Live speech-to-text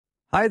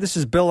Hi, this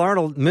is Bill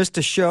Arnold. Missed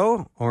a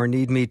show or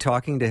need me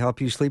talking to help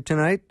you sleep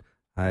tonight?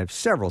 I have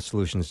several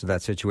solutions to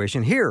that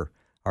situation. Here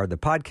are the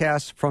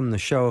podcasts from the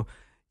show.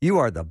 You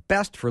are the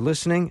best for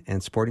listening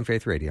and supporting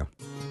Faith Radio.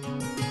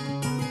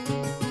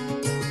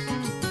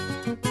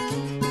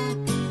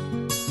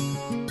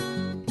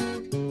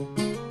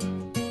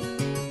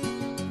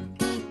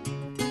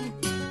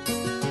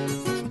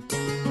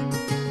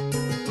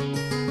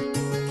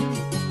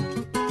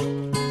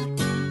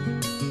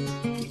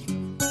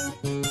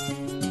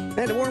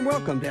 And a warm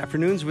welcome to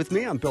Afternoons with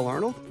me. I'm Bill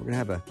Arnold. We're going to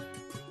have an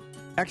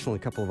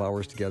excellent couple of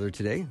hours together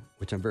today,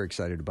 which I'm very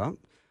excited about.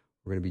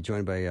 We're going to be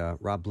joined by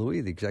Rob Bluey,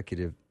 the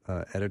executive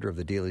editor of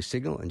the Daily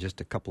Signal, in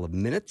just a couple of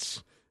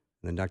minutes.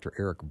 And then Dr.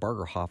 Eric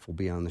Bargerhoff will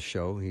be on the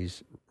show.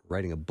 He's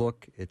writing a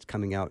book. It's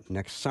coming out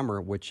next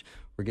summer, which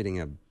we're getting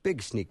a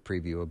big sneak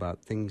preview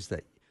about things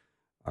that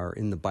are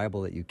in the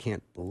Bible that you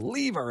can't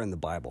believe are in the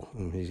Bible.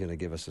 And he's going to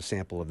give us a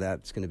sample of that.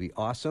 It's going to be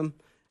awesome.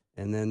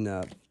 And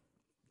then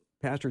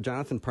Pastor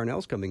Jonathan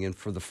Parnell's coming in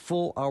for the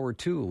full hour,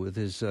 too, with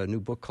his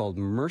new book called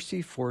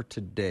Mercy for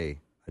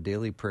Today, a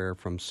daily prayer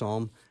from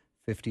Psalm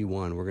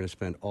 51. We're going to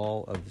spend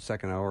all of the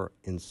second hour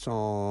in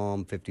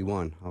Psalm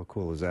 51. How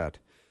cool is that?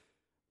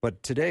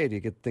 But today, to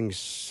get things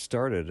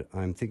started,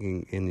 I'm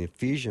thinking in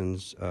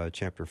Ephesians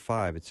chapter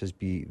 5, it says,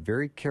 "Be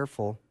very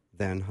careful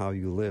then how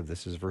you live."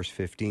 This is verse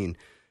 15.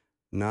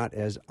 "Not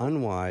as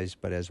unwise,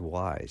 but as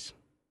wise,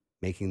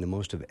 making the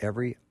most of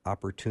every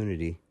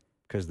opportunity,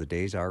 because the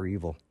days are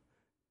evil.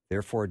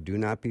 Therefore, do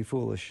not be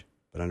foolish,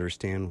 but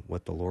understand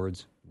what the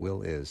Lord's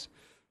will is."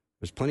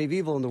 There's plenty of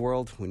evil in the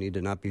world. We need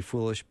to not be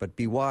foolish, but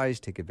be wise.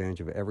 Take advantage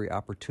of every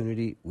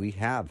opportunity we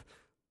have.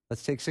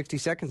 Let's take 60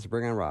 seconds to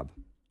bring on Rob.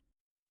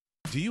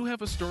 Do you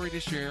have a story to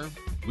share?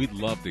 We'd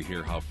love to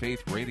hear how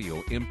Faith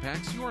Radio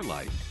impacts your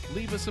life.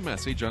 Leave us a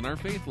message on our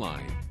Faith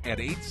line at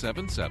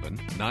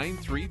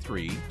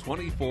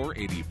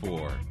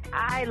 877-933-2484.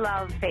 I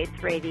love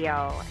Faith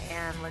Radio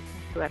and listen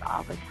to it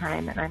all the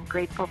time, and I'm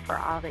grateful for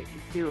all that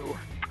you do.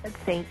 And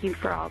thank you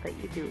for all that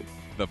you do.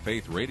 The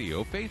Faith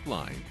Radio Faith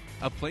Line,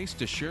 a place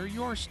to share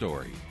your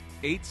story.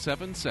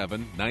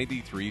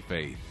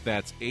 877-93-FAITH.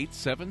 That's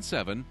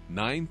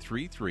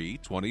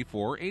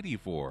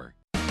 877-933-2484.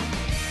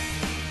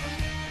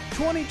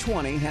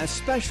 2020 has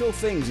special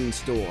things in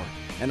store.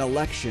 An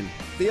election,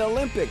 the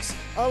Olympics,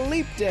 a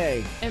leap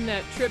day. And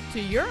that trip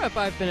to Europe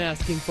I've been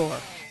asking for.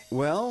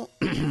 Well,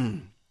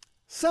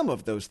 some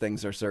of those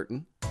things are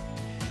certain.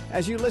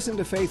 As you listen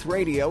to Faith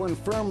Radio and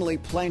firmly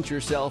plant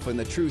yourself in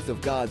the truth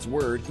of God's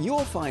Word,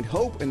 you'll find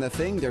hope in the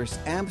thing there's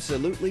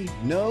absolutely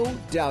no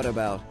doubt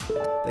about: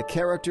 the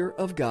character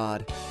of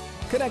God.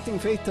 Connecting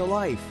faith to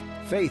life.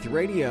 Faith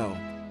Radio.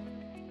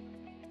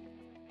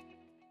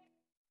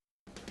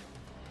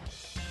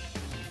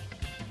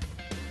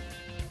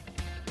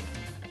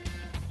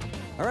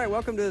 All right,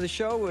 welcome to the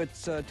show.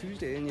 It's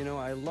Tuesday, and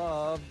I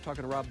love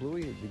talking to Rob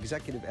Bluey, the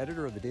executive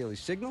editor of the Daily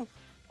Signal.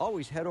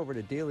 Always head over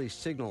to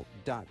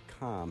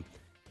dailysignal.com.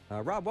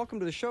 Rob, welcome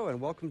to the show, and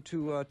welcome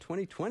to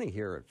 2020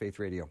 here at Faith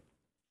Radio.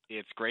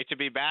 It's great to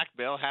be back,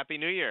 Bill. Happy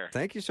New Year.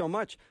 Thank you so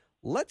much.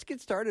 Let's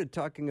get started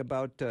talking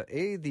about,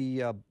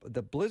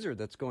 the blizzard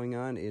that's going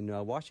on in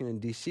Washington,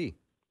 D.C.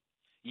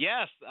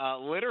 Yes,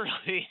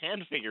 literally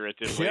and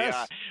figuratively.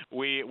 Yes.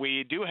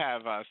 We do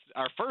have our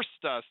first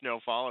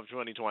snowfall of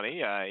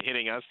 2020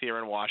 hitting us here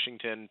in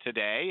Washington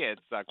today.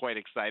 It's quite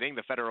exciting.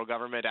 The federal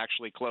government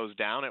actually closed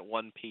down at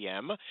 1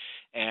 p.m.,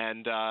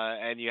 and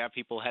you have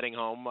people heading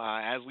home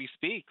as we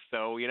speak.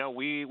 So,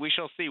 we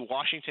shall see.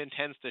 Washington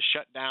tends to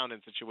shut down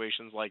in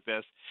situations like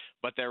this,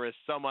 but there is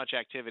so much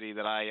activity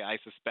that I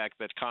suspect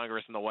that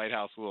Congress and the White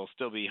House will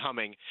still be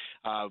humming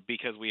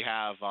because we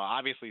have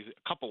obviously a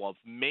couple of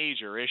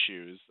major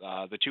issues.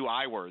 The two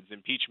I words,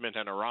 impeachment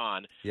and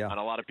Iran, on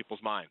a lot of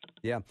people's minds.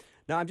 Yeah.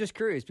 Now, I'm just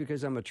curious,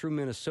 because I'm a true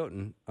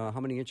Minnesotan, how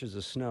many inches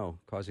of snow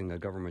causing the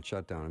government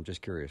shutdown? I'm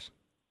just curious.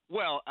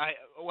 Well,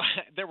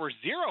 there were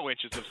 0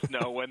 inches of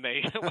snow when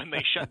they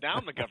shut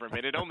down the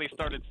government. It only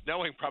started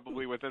snowing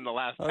probably within the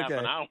last half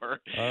an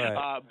hour. All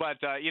right.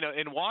 But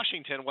in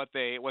Washington, what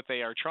they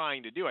are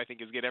trying to do, I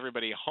think, is get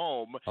everybody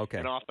home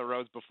and off the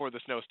roads before the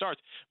snow starts.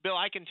 Bill,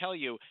 I can tell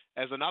you,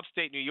 as an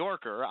upstate New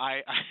Yorker,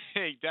 I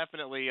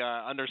definitely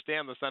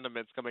understand the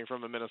sentiments coming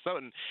from a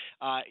Minnesotan.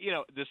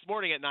 This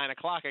morning at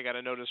 9:00, I got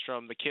a notice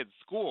from the kids'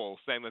 school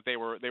saying that they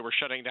were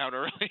shutting down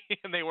early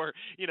and they were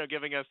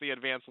giving us the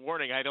advance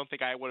warning. I don't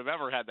think I would have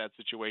ever had that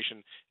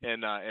situation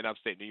in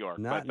upstate New York.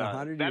 Not in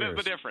 100 years. That is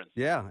the difference.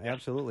 Yeah,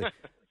 absolutely.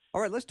 All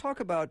right, let's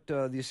talk about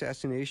the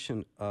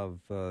assassination of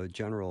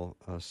General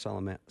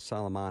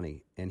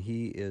Soleimani, and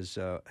he has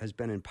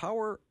been in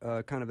power,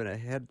 kind of in a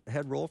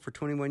head role for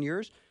 21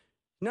 years.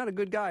 Not a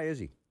good guy, is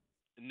he?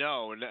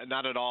 No,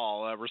 not at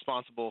all.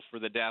 Responsible for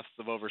the deaths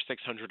of over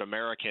 600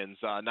 Americans.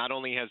 Not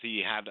only has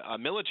he had a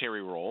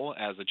military role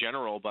as a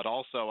general, but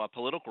also a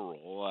political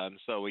role.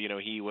 So,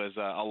 he was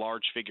a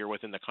large figure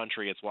within the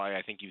country. It's why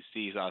I think you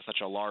see such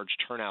a large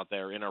turnout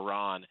there in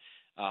Iran,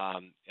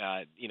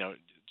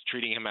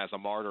 treating him as a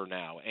martyr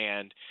now.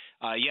 And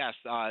yes,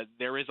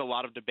 there is a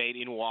lot of debate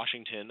in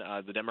Washington.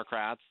 The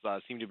Democrats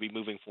seem to be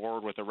moving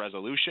forward with a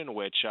resolution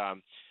which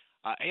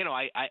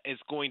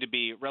it's going to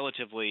be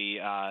relatively,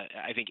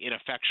 I think,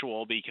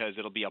 ineffectual because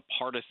it'll be a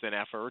partisan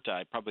effort.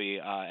 I probably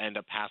end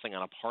up passing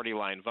on a party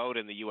line vote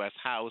in the U.S.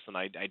 House, and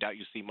I doubt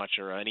you see much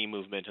or any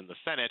movement in the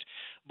Senate.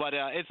 But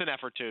it's an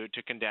effort to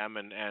condemn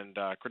and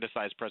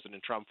criticize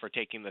President Trump for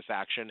taking this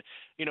action.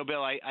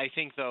 Bill, I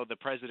think, though, the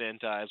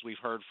president, as we've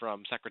heard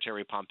from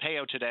Secretary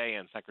Pompeo today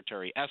and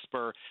Secretary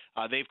Esper,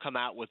 they've come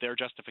out with their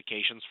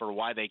justifications for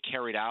why they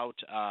carried out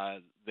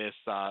this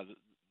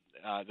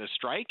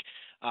strike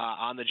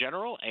on the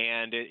general,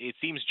 and it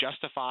seems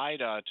justified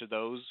to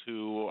those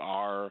who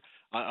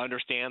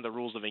understand the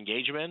rules of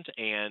engagement.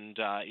 And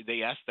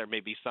yes, there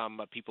may be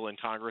some people in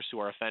Congress who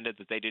are offended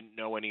that they didn't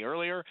know any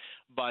earlier,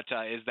 but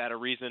is that a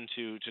reason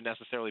to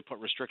necessarily put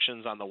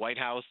restrictions on the White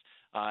House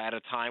at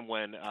a time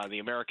when the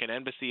American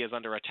embassy is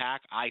under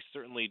attack? I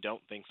certainly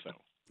don't think so.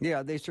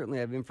 Yeah, they certainly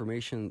have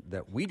information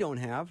that we don't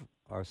have,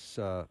 us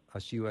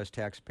U.S.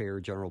 taxpayer,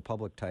 general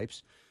public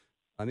types.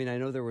 I mean, I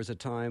know there was a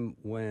time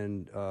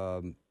when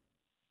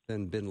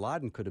bin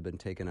Laden could have been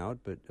taken out,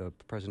 but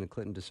President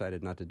Clinton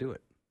decided not to do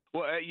it.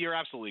 Well, you're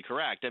absolutely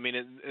correct. I mean,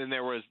 and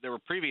there were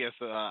previous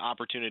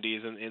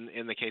opportunities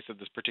in the case of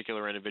this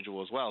particular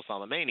individual as well,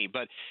 Soleimani.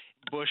 But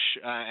Bush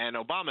and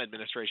Obama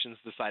administrations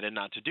decided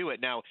not to do it.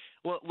 Now,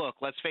 look,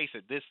 let's face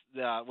it. This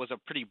was a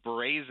pretty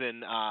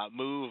brazen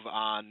move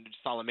on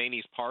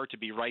Soleimani's part to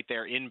be right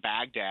there in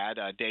Baghdad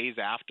days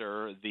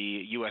after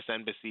the U.S.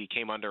 Embassy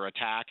came under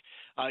attack.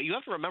 You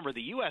have to remember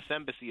the U.S.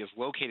 Embassy is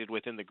located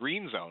within the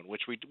Green Zone,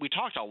 which we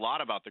talked a lot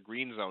about the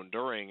Green Zone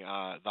during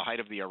the height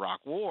of the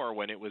Iraq War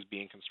when it was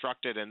being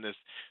constructed, and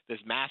this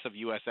massive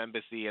U.S.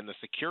 Embassy and the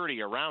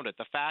security around it.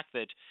 The fact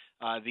that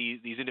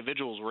these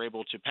individuals were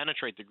able to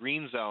penetrate the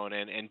Green Zone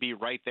and be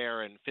right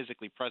there and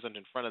physically present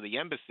in front of the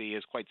embassy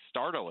is quite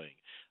startling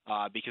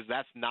because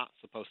that's not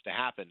supposed to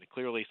happen.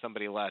 Clearly,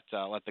 somebody let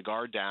the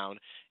guard down,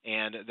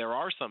 and there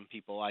are some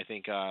people, I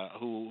think,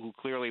 who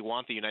clearly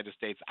want the United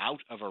States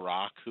out of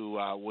Iraq who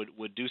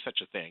would do such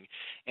a thing.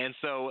 And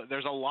so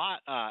there's a lot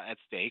at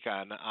stake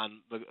on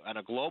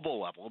a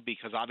global level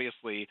because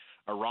obviously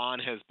Iran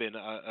has been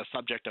a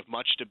subject of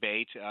much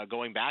debate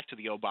going back to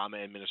the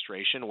Obama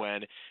administration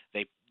when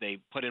they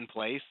put in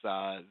place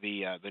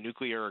the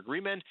nuclear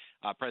agreement.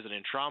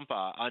 President Trump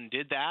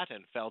undid that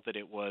and felt that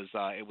it was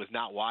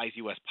not wise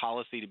U.S.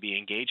 policy to be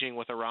engaging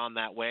with Iran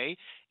that way.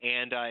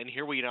 And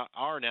here we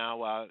are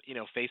now,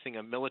 facing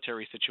a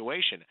military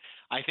situation.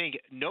 I think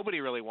nobody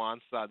really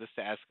wants this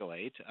to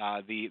escalate.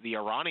 The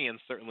Iranians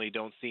certainly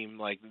don't seem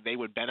like they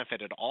would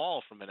benefit at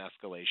all from an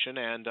escalation.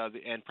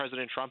 And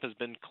President Trump has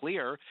been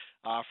clear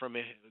from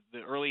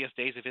the earliest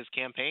days of his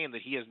campaign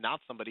that he is not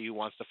somebody who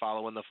wants to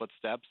follow in the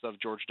footsteps of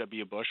George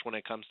W. Bush when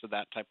it comes to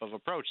that type of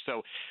approach.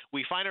 So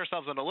we find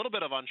ourselves in a little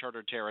bit of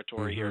uncharted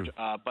territory here.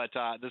 But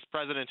this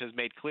president has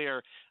made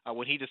clear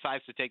when he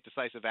decides to take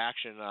decisive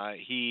action,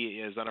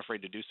 he is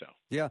unafraid to do so.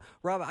 Yeah.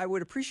 Rob, I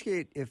would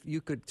appreciate if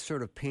you could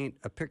sort of paint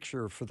a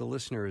picture for the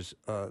listeners,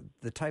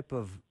 the type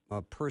of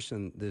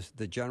person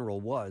the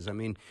general was. I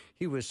mean,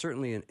 he was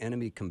certainly an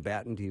enemy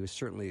combatant. He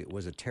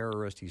was a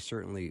terrorist. He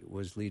certainly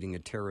was leading a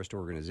terrorist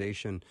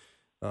organization.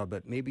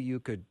 But maybe you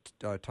could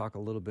talk a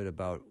little bit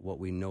about what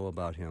we know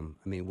about him.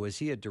 I mean, was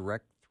he a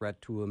direct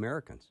threat to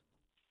Americans?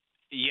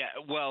 Yeah,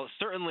 well,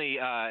 certainly,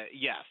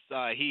 yes,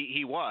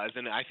 he was,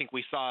 and I think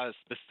we saw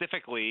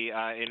specifically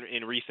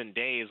in recent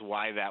days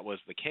why that was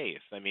the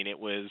case. I mean, it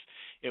was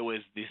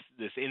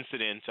this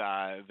incident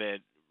that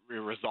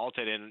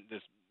resulted in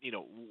this,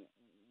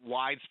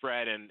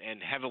 widespread and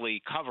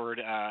heavily covered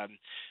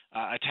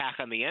attack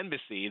on the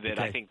embassy that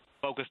I think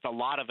focused a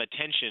lot of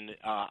attention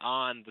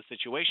on the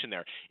situation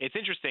there. It's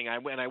interesting,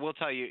 and I will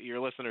tell you, your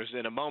listeners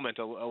in a moment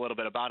a little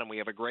bit about him. We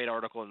have a great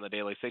article in the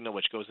Daily Signal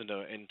which goes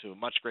into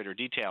much greater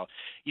detail.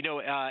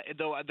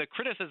 Though the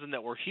criticism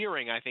that we're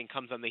hearing, I think,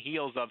 comes on the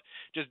heels of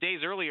just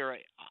days earlier,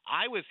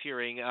 I was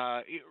hearing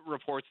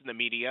reports in the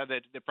media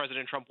that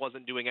President Trump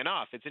wasn't doing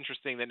enough. It's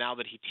interesting that now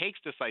that he takes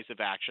decisive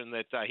action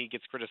that he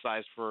gets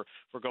criticized for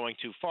going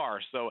too far.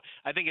 So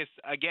I think it's,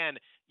 again,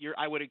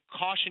 I would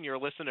caution your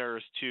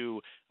listeners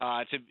to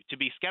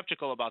be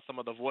skeptical about some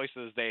of the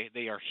voices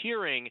they are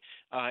hearing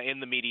in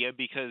the media,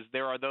 because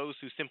there are those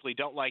who simply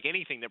don't like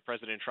anything that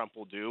President Trump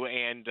will do,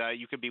 and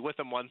you could be with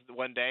him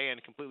one day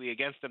and completely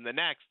against him the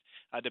next,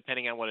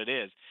 depending on what it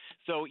is.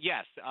 So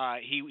yes,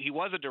 he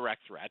was a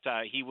direct threat.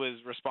 He was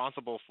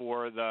responsible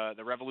for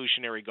the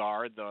Revolutionary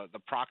Guard, the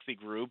proxy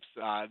groups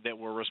that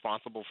were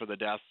responsible for the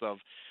deaths of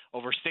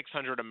over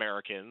 600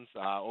 Americans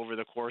over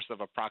the course of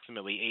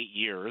approximately 8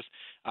 years.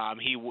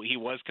 He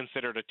was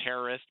considered a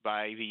terrorist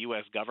by the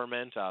U.S.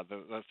 government.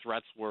 The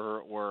threats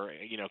were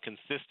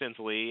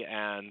consistently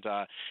and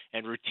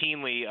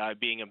routinely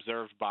being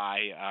observed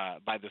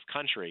by this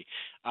country.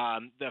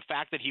 The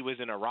fact that he was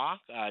in Iraq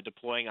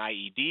deploying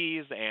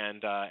IEDs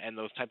and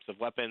those types of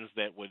weapons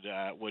that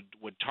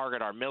would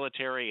target our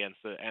military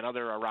and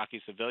other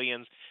Iraqi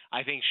civilians,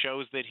 I think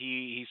shows that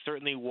he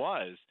certainly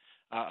was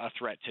a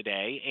threat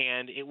today,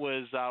 and it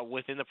was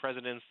within the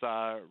president's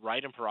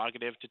right and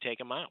prerogative to take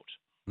him out.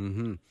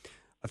 Mm-hmm.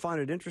 I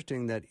find it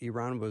interesting that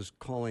Iran was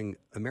calling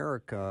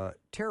America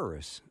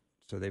terrorists,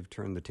 so they've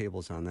turned the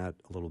tables on that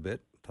a little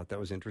bit. Thought that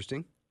was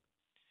interesting.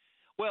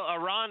 Well,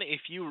 Iran, if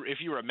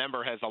you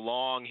remember, has a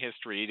long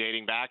history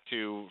dating back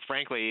to,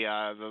 frankly,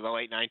 the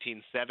late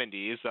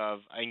 1970s of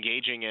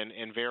engaging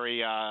in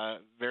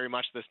very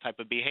much this type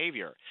of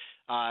behavior.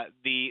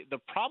 The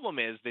problem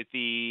is that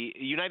the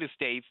United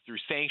States, through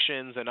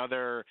sanctions and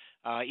other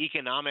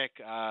economic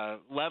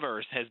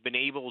levers, has been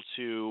able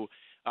to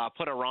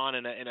put Iran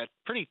in a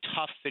pretty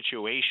tough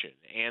situation,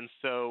 and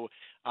so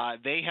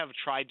they have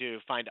tried to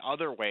find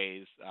other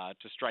ways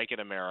to strike at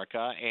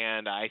America,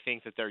 and I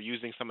think that they're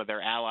using some of their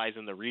allies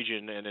in the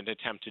region in an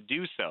attempt to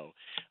do so.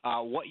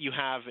 What you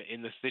have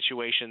in the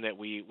situation that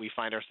we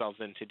find ourselves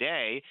in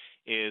today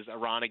is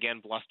Iran again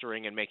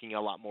blustering and making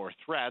a lot more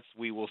threats.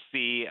 We will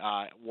see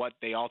what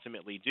they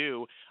ultimately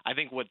do. I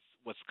think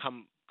what's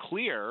come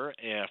clear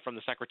from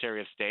the Secretary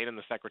of State and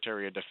the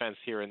Secretary of Defense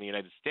here in the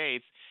United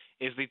States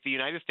is that the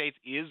United States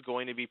is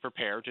going to be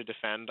prepared to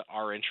defend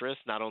our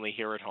interests, not only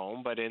here at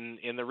home, but in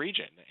the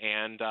region.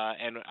 And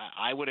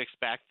I would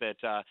expect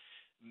that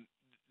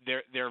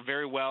there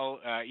very well,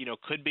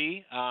 could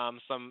be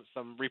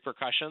some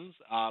repercussions.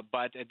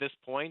 But at this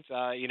point,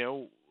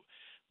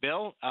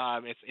 Bill,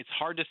 it's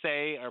hard to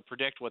say or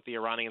predict what the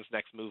Iranians'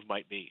 next move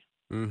might be.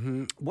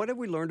 Mm-hmm. What have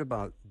we learned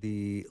about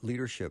the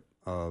leadership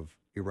of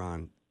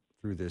Iran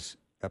through this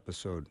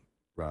episode,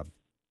 Rob?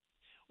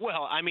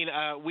 Well, I mean,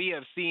 we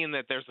have seen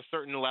that there's a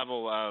certain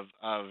level of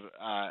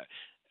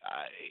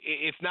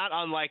it's not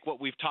unlike what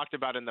we've talked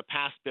about in the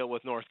past, Bill,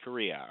 with North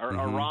Korea.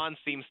 Iran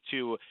seems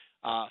to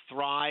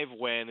thrive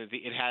when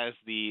it has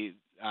the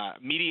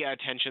media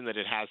attention that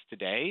it has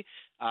today.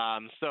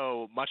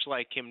 So much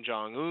like Kim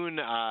Jong-un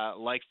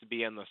likes to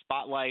be in the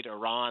spotlight,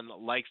 Iran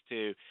likes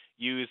to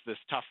use this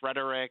tough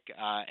rhetoric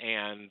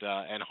and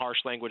harsh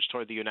language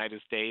toward the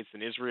United States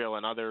and Israel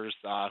and others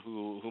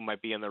who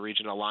might be in the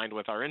region aligned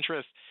with our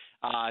interests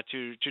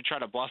to try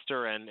to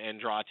bluster and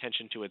draw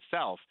attention to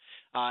itself.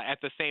 At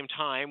the same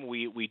time,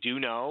 we do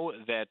know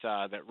that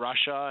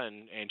Russia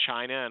and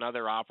China and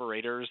other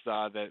operators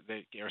that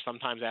are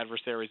sometimes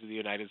adversaries of the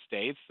United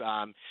States,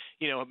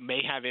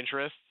 may have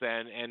interests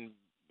and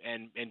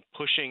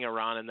pushing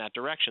Iran in that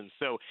direction.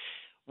 So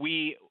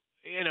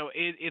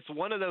it's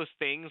one of those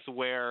things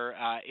where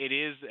it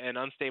is an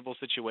unstable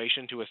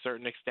situation to a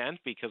certain extent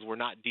because we're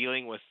not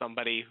dealing with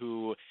somebody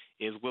who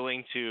is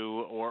willing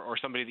to or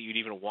somebody that you'd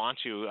even want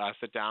to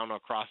sit down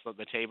across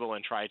the table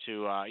and try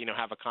to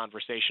have a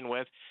conversation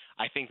with.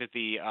 I think that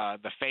the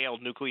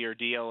failed nuclear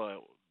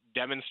deal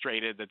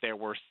demonstrated that there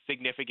were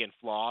significant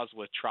flaws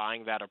with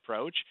trying that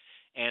approach,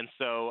 and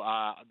so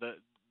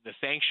the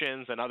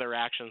sanctions and other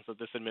actions that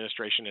this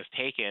administration has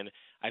taken,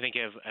 I think,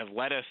 have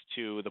led us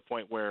to the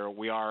point where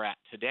we are at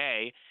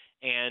today.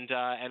 And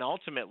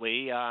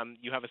ultimately,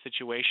 you have a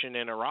situation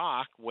in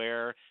Iraq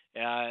where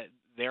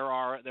there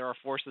are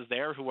forces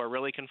there who are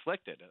really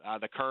conflicted.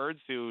 The Kurds,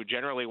 who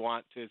generally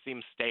want to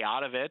stay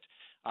out of it.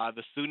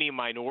 The Sunni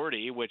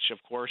minority, which of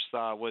course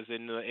was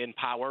in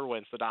power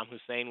when Saddam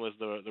Hussein was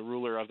the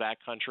ruler of that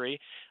country,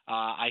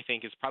 I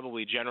think is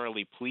probably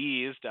generally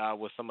pleased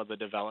with some of the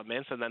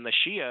developments. And then the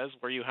Shias,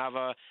 where you have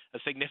a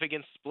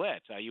significant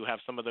split. You have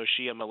some of those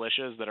Shia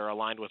militias that are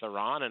aligned with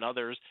Iran, and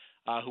others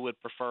who would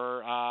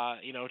prefer,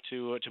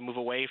 to move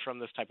away from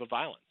this type of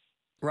violence.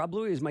 Rob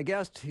Bluey is my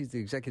guest. He's the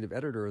executive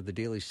editor of the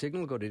Daily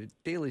Signal. Go to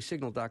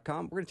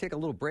dailysignal.com. We're going to take a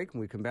little break. When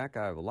we come back,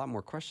 I have a lot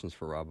more questions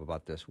for Rob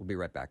about this. We'll be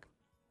right back.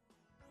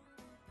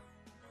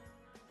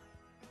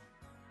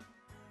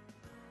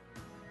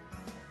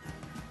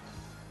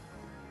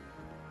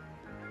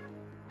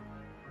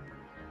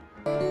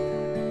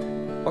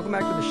 Welcome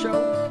back to the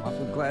show.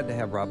 Awfully glad to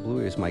have Rob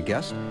Bluey as my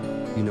guest.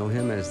 You know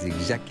him as the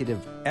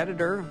executive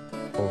editor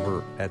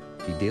over at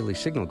the Daily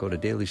Signal. Go to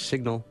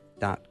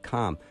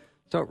dailysignal.com.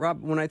 So,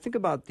 Rob, when I think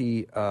about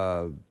the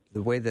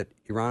way that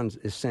Iran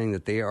is saying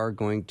that they are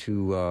going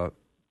to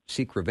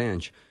seek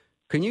revenge,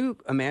 can you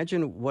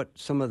imagine what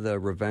some of the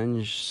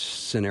revenge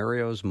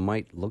scenarios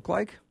might look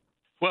like?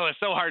 Well, it's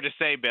so hard to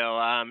say, Bill.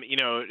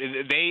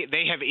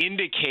 They have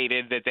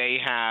indicated that they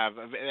have.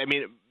 I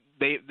mean,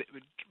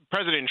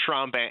 President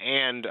Trump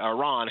and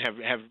Iran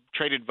have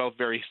traded both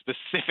very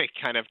specific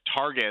kind of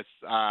targets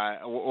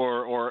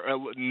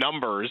or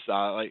numbers.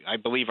 Like I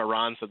believe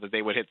Iran said that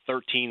they would hit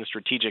 13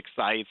 strategic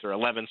sites or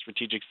 11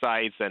 strategic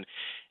sites, and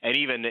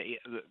even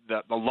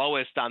the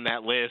lowest on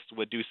that list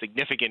would do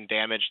significant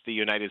damage to the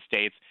United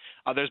States.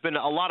 There's been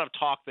a lot of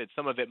talk that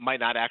some of it might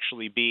not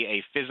actually be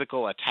a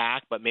physical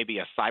attack, but maybe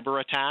a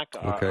cyber attack.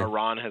 Okay.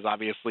 Iran has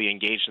obviously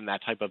engaged in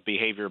that type of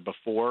behavior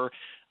before.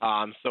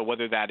 So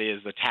whether that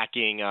is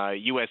attacking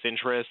U.S.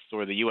 interests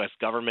or the U.S.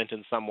 government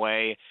in some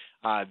way,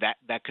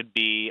 that could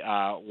be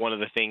one of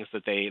the things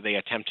that they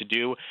attempt to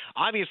do.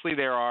 Obviously,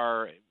 there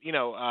are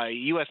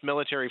U.S.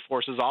 military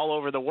forces all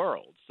over the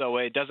world, so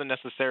it doesn't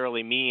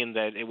necessarily mean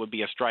that it would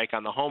be a strike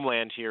on the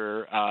homeland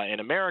here in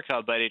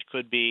America, but it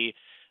could be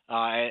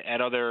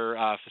at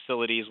other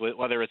facilities,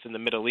 whether it's in the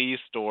Middle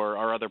East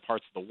or other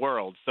parts of the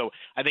world. So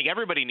I think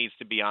everybody needs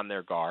to be on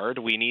their guard.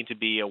 We need to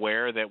be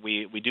aware that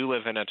we do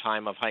live in a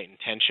time of heightened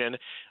tension.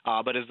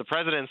 But as the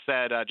president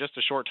said just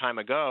a short time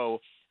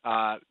ago,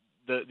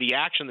 the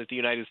action that the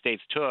United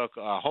States took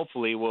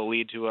hopefully will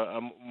lead to a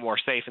more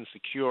safe and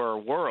secure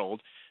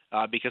world,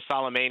 because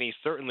Soleimani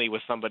certainly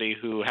was somebody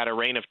who had a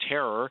reign of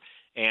terror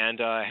and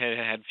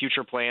had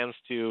future plans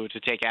to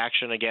take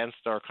action against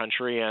our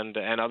country and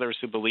others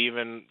who believe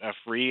in a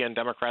free and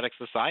democratic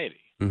society.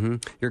 Mm-hmm.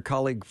 Your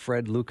colleague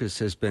Fred Lucas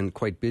has been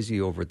quite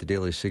busy over at the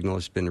Daily Signal.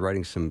 He's been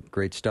writing some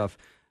great stuff.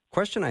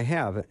 Question I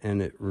have,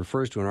 and it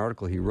refers to an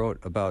article he wrote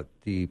about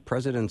the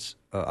president's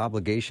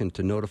obligation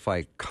to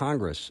notify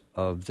Congress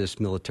of this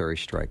military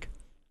strike.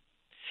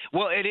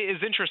 Well, it is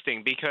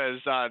interesting because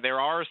there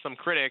are some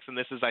critics, and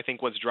this is, I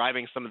think, what's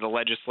driving some of the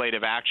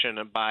legislative action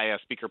by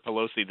Speaker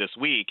Pelosi this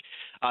week.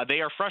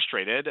 They are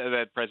frustrated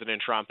that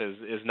President Trump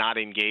is not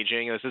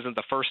engaging. This isn't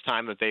the first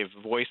time that they've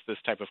voiced this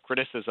type of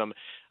criticism.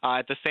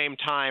 At the same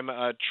time,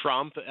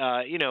 Trump,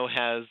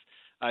 has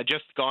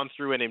just gone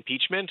through an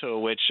impeachment,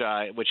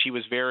 which he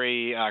was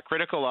very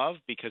critical of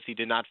because he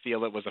did not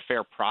feel it was a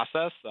fair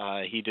process.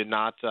 He did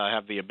not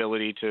have the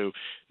ability to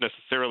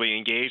necessarily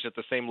engage at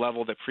the same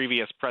level that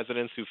previous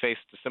presidents who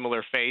faced a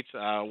similar fate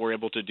were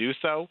able to do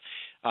so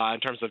in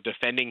terms of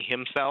defending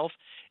himself.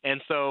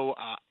 And so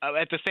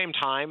at the same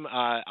time,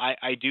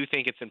 I do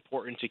think it's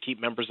important to keep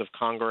members of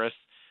Congress,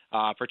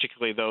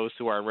 particularly those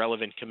who are in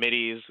relevant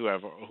committees, who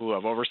have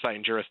oversight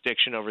and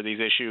jurisdiction over these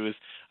issues,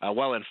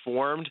 well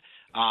informed.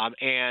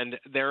 And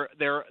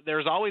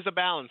there's always a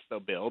balance, though,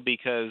 Bill,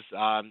 because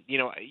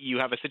you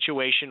have a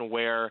situation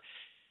where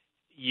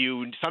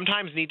you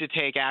sometimes need to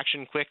take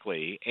action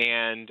quickly,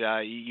 and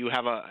you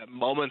have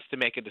moments to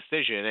make a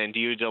decision. And do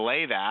you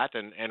delay that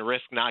and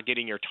risk not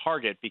getting your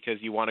target because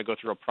you want to go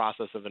through a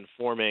process of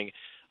informing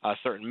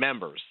certain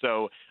members?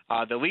 So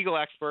the legal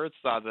experts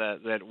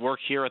that work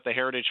here at the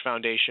Heritage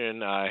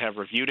Foundation have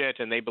reviewed it,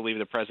 and they believe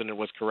the president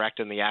was correct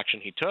in the action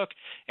he took.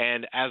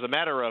 And as a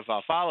matter of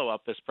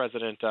follow-up, this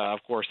president, of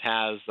course,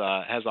 has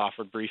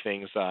offered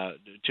briefings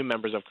to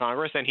members of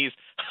Congress, and he's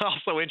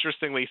also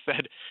interestingly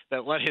said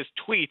that let his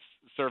tweets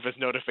serve as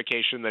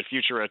notification that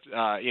future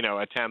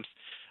attempts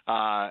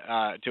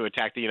to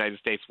attack the United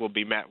States will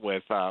be met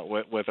with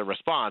a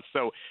response.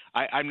 So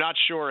I'm not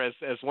sure, as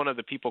one of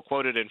the people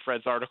quoted in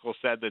Fred's article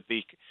said, that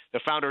the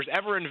founders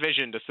ever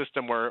envisioned a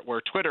system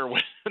where Twitter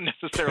wouldn't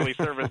necessarily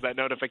serve as that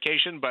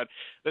notification, but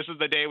this is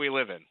the day we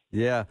live in.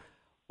 Yeah.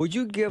 Would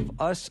you give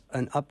us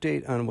an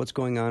update on what's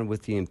going on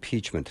with the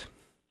impeachment?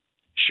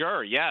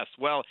 Sure, yes.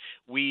 Well,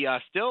 we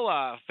still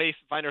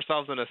find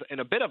ourselves in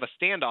a bit of a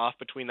standoff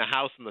between the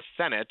House and the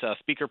Senate.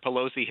 Speaker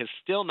Pelosi has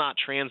still not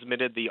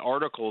transmitted the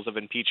articles of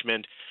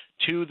impeachment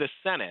to the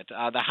Senate.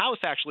 The House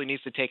actually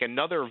needs to take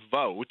another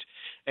vote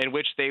in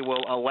which they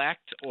will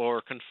elect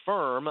or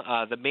confirm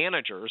the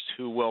managers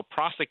who will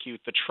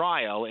prosecute the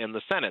trial in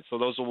the Senate. So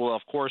those will,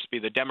 of course, be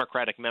the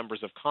Democratic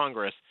members of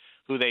Congress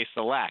who they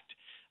select.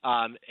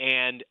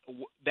 And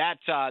that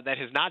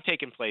has not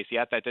taken place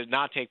yet. That did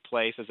not take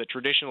place, as it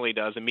traditionally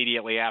does,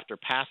 immediately after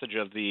passage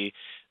of the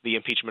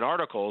impeachment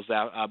articles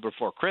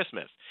before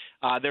Christmas.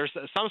 There's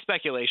some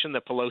speculation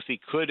that Pelosi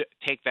could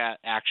take that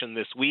action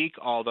this week,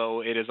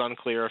 although it is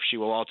unclear if she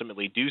will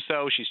ultimately do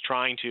so. She's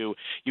trying to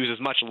use as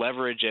much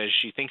leverage as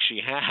she thinks she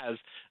has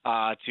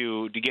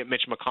to get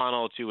Mitch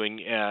McConnell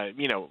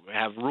to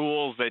have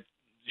rules that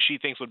she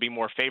thinks would be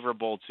more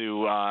favorable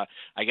to,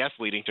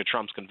 leading to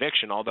Trump's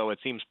conviction, although it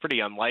seems pretty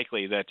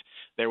unlikely that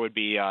there would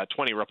be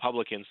 20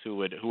 Republicans who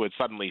would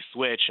suddenly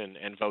switch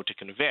and vote to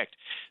convict.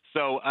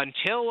 So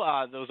until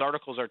those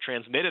articles are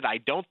transmitted, I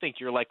don't think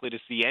you're likely to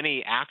see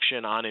any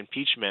action on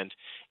impeachment.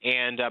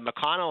 And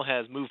McConnell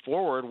has moved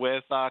forward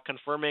with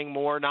confirming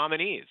more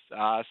nominees.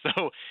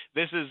 So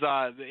this is,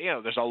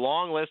 there's a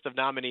long list of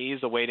nominees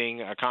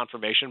awaiting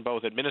confirmation,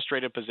 both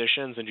administrative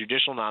positions and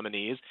judicial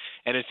nominees.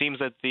 And it seems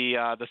that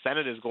the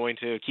Senate is going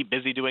to keep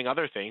busy doing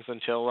other things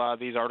until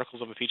these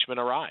articles of impeachment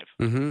arrive.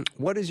 Mm-hmm.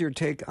 What is your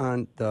take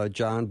on the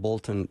John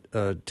Bolton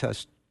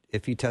test?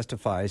 If he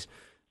testifies,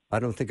 I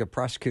don't think a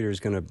prosecutor is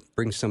going to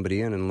bring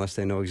somebody in unless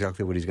they know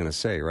exactly what he's going to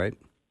say, right?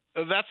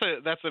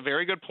 That's a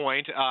very good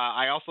point.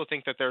 I also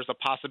think that there's a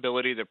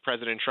possibility that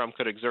President Trump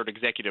could exert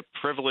executive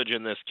privilege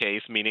in this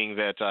case, meaning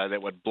that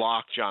that would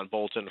block John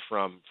Bolton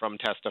from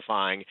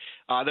testifying.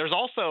 There's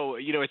also,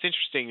 it's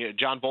interesting.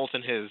 John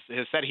Bolton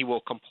has said he will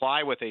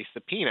comply with a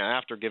subpoena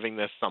after giving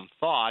this some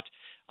thought.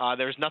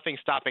 There's nothing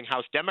stopping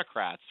House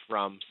Democrats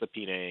from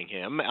subpoenaing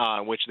him,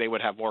 which they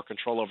would have more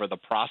control over the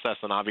process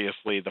and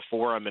obviously the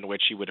forum in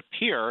which he would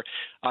appear.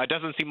 It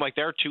doesn't seem like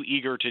they're too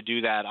eager to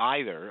do that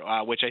either,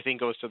 which I think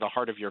goes to the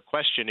heart of your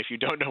question. If you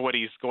don't know what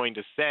he's going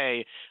to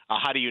say,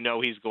 how do you know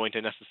he's going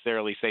to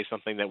necessarily say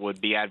something that would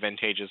be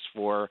advantageous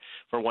for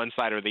one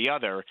side or the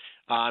other?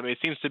 It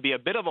seems to be a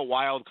bit of a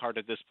wild card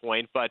at this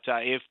point, but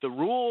if the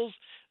rules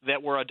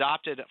that were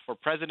adopted for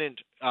President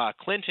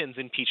Clinton's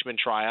impeachment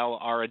trial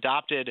are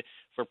adopted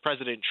for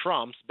President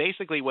Trump's,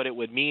 basically what it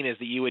would mean is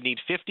that you would need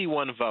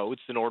 51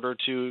 votes in order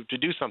to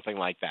do something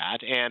like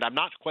that. And I'm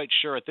not quite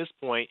sure at this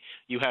point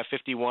you have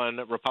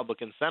 51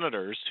 Republican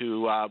senators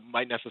who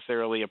might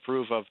necessarily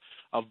approve of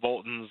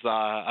Bolton's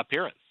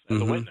appearance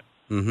as a witness.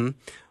 Mm-hmm.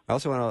 I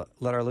also want to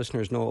let our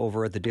listeners know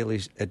over at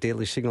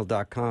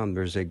dailysignal.com,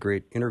 there's a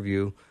great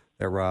interview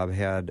that Rob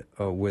had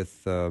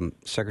with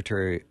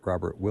Secretary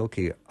Robert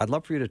Wilkie. I'd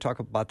love for you to talk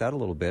about that a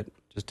little bit,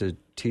 just to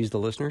tease the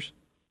listeners.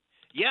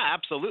 Yeah,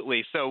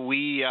 absolutely. So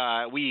we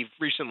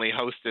recently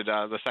hosted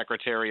the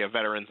Secretary of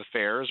Veterans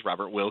Affairs,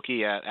 Robert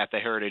Wilkie, at the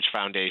Heritage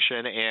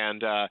Foundation,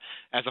 and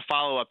as a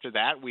follow-up to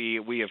that,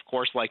 we of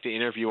course like to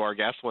interview our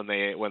guests when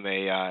they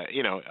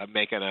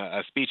make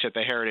a speech at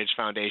the Heritage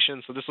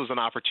Foundation. So this was an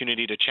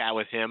opportunity to chat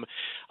with him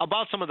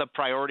about some of the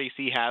priorities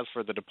he has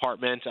for the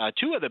department.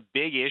 Two of the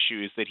big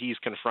issues that he's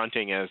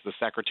confronting as the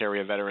Secretary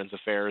of Veterans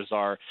Affairs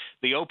are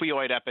the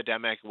opioid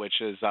epidemic, which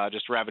has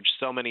just ravaged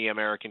so many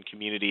American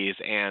communities,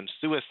 and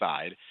suicide.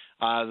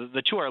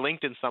 The two are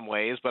linked in some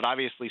ways, but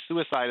obviously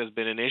suicide has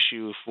been an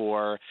issue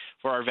for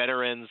our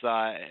veterans,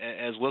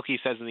 as Wilkie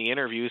says in the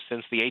interview,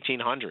 since the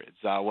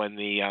 1800s when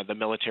the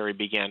military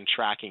began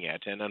tracking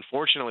it. And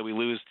unfortunately, we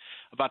lose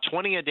about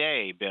 20 a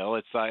day, Bill.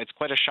 It's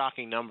quite a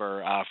shocking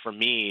number for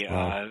me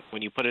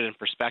when you put it in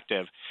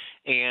perspective.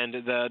 And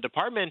the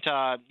department,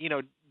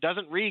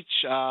 doesn't reach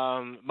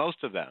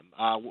most of them.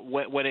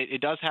 When it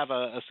does have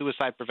a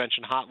suicide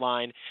prevention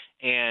hotline,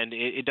 and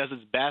it does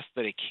its best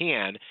that it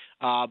can,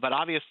 but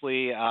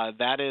obviously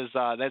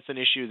that's an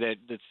issue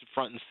that's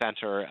front and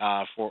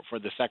center for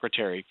the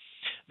Secretary.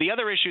 The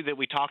other issue that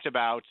we talked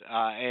about,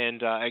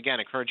 and again,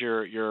 encourage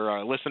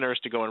your listeners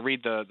to go and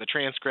read the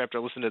transcript or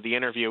listen to the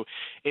interview,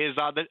 is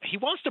that he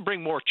wants to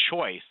bring more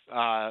choice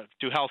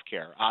to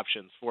healthcare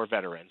options for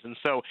veterans. And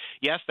so,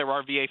 yes, there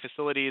are VA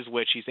facilities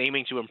which he's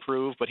aiming to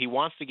improve, but he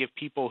wants to give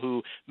people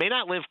who may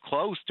not live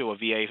close to a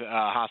VA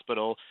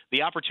hospital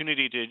the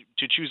opportunity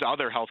to choose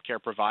other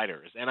healthcare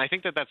providers. And I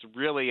think that that's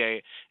really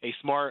a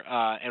smart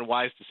and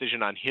wise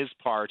decision on his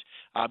part,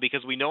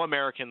 because we know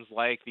Americans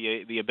like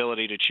the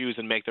ability to choose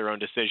and make their own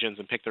decisions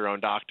and pick their own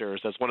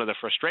doctors. That's one of the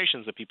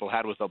frustrations that people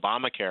had with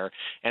Obamacare,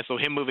 and so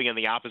him moving in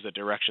the opposite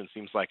direction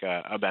seems like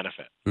a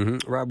benefit.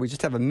 Mm-hmm. Rob, we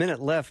just have a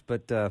minute left,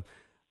 but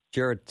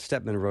Jared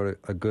Stepman wrote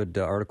a good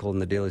article in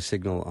the Daily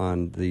Signal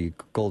on the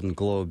Golden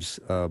Globes.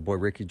 Boy,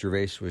 Ricky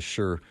Gervais was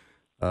sure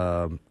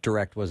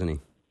direct, wasn't he?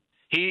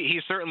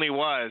 He certainly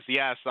was.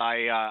 Yes,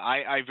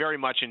 I very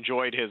much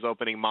enjoyed his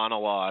opening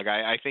monologue.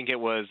 I think it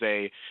was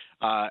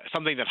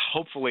something that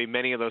hopefully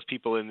many of those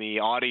people in the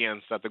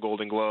audience at the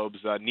Golden Globes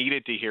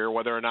needed to hear.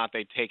 Whether or not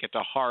they take it to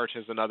heart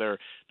is another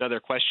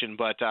question.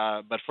 But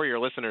for your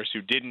listeners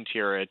who didn't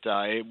hear it,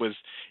 it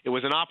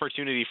was an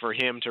opportunity for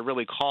him to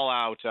really call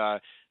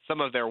out some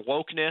of their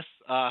wokeness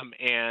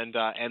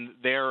and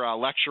their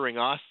lecturing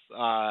us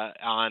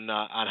on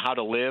how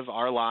to live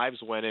our lives,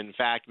 when in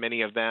fact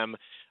many of them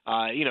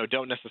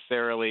don't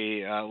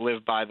necessarily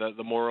live by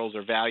the morals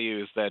or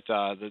values that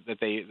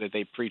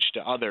they preach to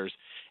others.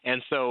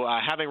 And so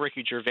having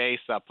Ricky Gervais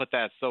put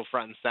that so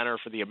front and center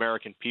for the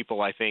American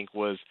people, I think,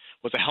 was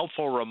a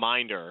helpful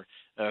reminder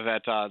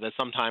that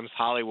sometimes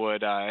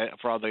Hollywood,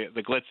 for all the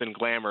glitz and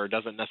glamour,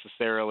 doesn't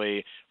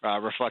necessarily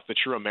reflect the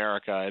true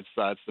America.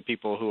 It's the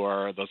people who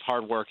are those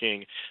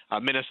hardworking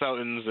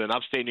Minnesotans and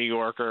upstate New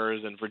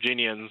Yorkers and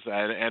Virginians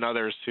and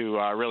others who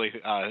really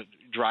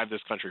drive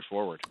this country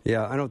forward.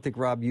 Yeah, I don't think,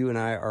 Rob, you and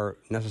I are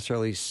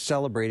necessarily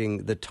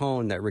celebrating the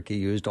tone that Ricky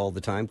used all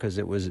the time, because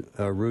it was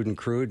rude and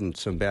crude and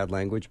some bad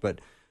language, but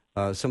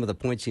some of the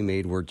points he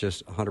made were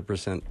just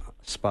 100%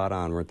 spot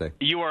on, weren't they?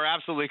 You are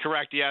absolutely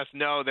correct. Yes,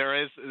 no,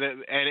 there is,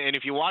 and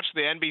if you watch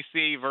the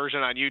NBC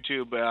version on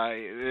YouTube,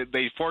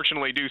 they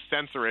fortunately do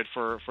censor it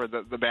for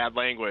the bad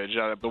language,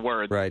 the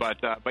words. Right.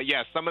 But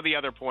yes, some of the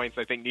other points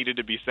I think needed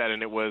to be said,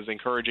 and it was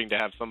encouraging to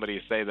have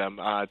somebody say them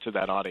to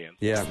that audience.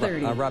 Yeah,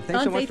 Rob,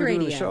 thanks so much for doing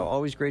the show.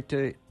 Always great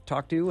to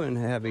talk to you, and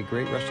have a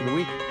great rest of the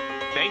week.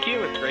 Thank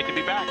you. It's great to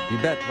be back. You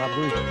bet. Rob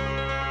Bluey.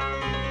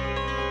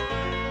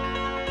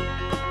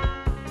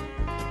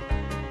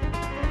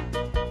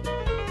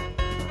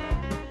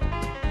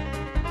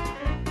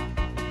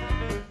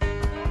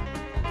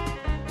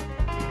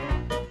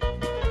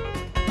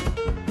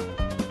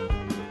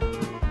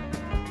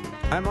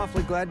 I'm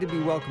awfully glad to be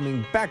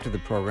welcoming back to the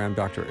program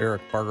Dr.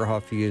 Eric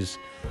Bargerhoff. He is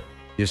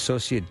the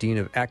Associate Dean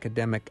of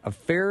Academic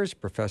Affairs,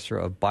 Professor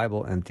of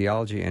Bible and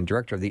Theology, and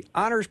Director of the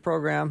Honors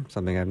Program,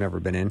 something I've never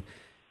been in.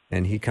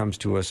 And he comes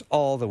to us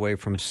all the way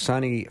from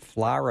sunny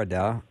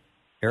Florida.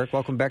 Eric,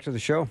 welcome back to the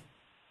show.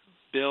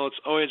 Bill, it's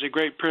always a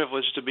great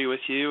privilege to be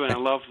with you, and I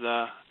love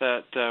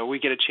that we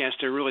get a chance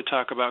to really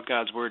talk about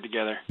God's Word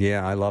together.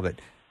 Yeah, I love it.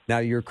 Now,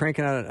 you're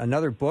cranking out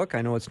another book.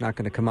 I know it's not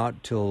going to come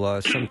out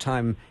till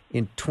sometime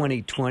in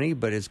 2020,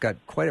 but it's got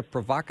quite a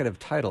provocative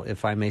title,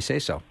 if I may say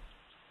so.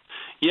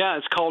 Yeah,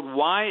 it's called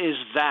Why Is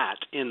That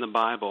in the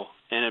Bible?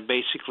 And it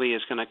basically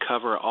is going to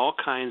cover all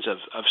kinds of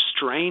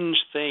strange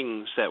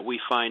things that we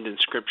find in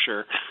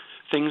Scripture,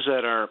 things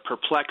that are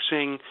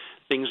perplexing,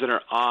 things that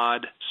are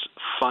odd,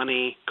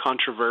 funny,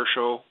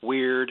 controversial,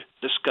 weird,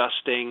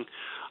 disgusting,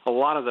 a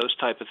lot of those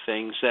type of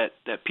things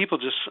that people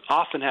just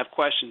often have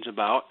questions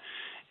about.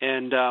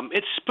 And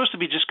it's supposed to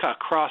be just kind of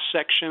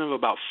cross-section of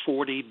about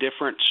 40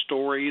 different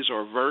stories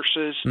or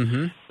verses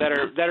that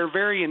are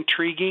very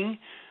intriguing,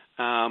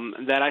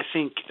 that I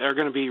think are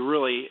going to be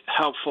really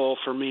helpful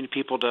for many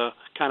people to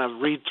kind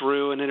of read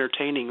through and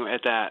entertaining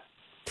at that.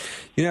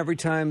 You know, every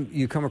time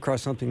you come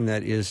across something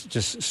that is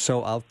just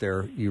so out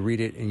there, you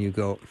read it and you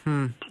go,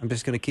 I'm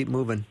just going to keep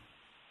moving.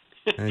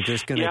 I'm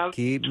just going to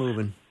keep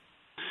moving.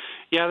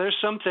 Yeah, there's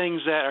some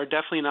things that are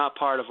definitely not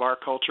part of our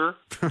culture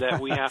that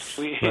we have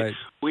Right.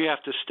 we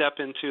have to step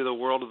into the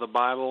world of the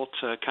Bible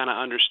to kind of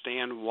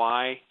understand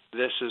why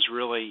this is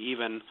really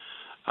even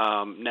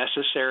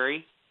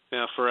necessary,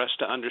 for us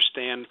to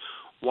understand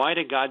why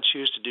did God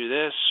choose to do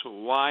this?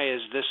 Why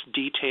is this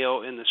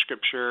detail in the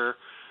Scripture?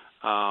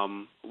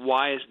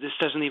 Why is this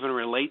doesn't even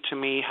relate to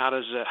me? How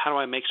do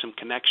I make some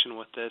connection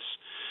with this?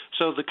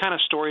 So the kind of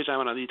stories I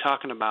want to be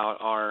talking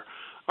about are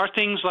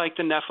things like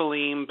the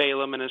Nephilim,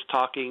 Balaam and his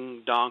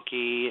talking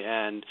donkey,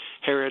 and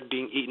Herod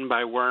being eaten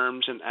by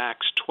worms in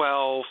Acts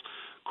 12.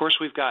 Of course,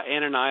 we've got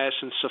Ananias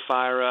and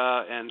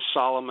Sapphira and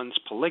Solomon's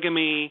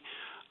polygamy.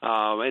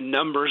 In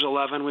Numbers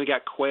 11, we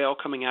got quail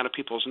coming out of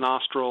people's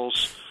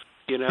nostrils.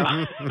 You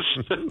know,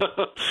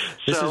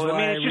 This is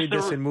why I read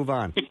this and move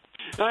on.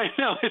 I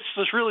know, it's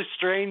those really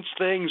strange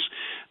things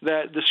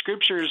that the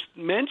Scriptures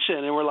mention,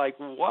 and we're like,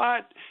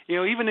 what? You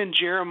know, even in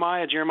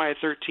Jeremiah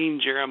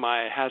 13,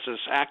 Jeremiah has this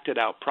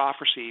acted-out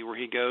prophecy where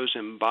he goes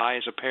and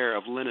buys a pair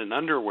of linen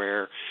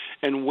underwear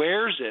and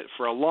wears it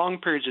for a long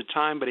periods of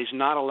time, but he's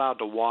not allowed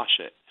to wash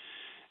it.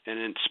 And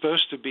it's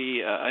supposed to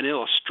be an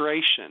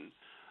illustration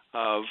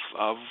of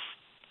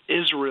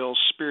Israel's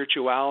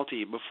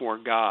spirituality before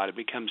God. It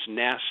becomes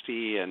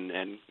nasty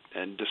and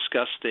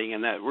disgusting,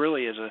 and that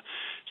really is a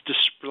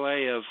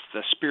display of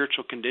the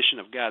spiritual condition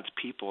of God's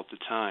people at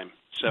the time.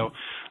 So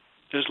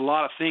there's a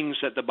lot of things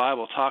that the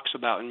Bible talks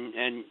about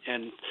and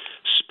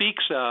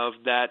speaks of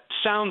that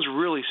sounds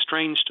really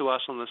strange to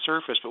us on the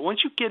surface, but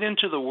once you get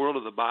into the world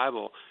of the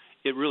Bible,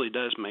 it really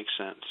does make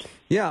sense.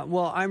 Yeah,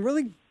 well, I'm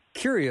really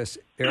curious,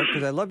 Eric,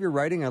 because I love your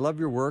writing, I love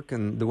your work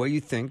and the way you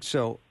think,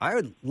 so I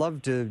would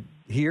love to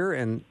hear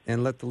and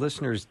let the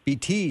listeners be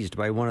teased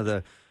by one of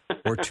the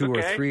or two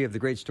or three of the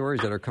great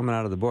stories that are coming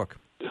out of the book.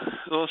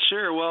 Well,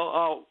 sure.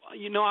 Well,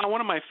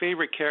 one of my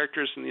favorite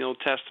characters in the Old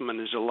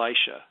Testament is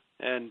Elisha,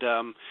 and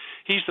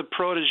he's the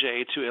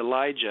protege to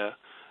Elijah.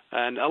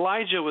 And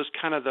Elijah was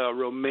kind of the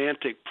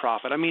romantic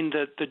prophet. I mean,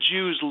 the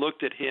Jews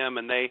looked at him,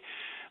 and they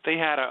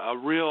had a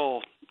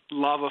real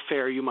love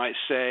affair, you might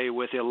say,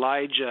 with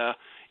Elijah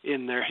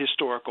in their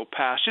historical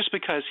past, just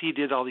because he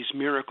did all these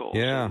miracles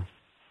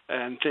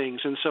and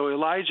things. And so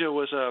Elijah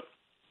was a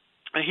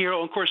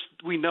hero. Of course,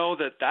 we know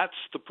that that's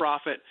the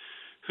prophet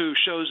who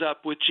shows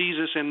up with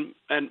Jesus and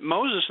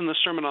Moses in the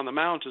Sermon on the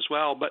Mount as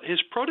well, but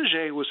his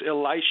protege was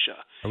Elisha.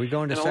 Are we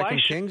going to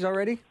Second Kings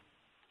already?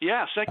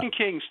 Yeah, Second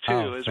Kings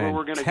 2 is where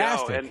we're going to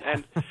go.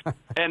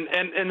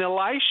 And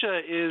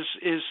Elisha is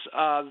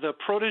the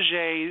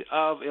protege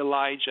of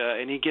Elijah,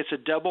 and he gets a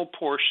double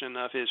portion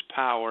of his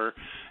power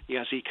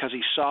because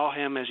he saw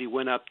him as he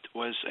went up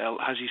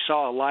as he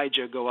saw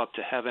Elijah go up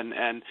to heaven,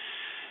 and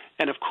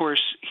of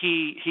course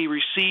he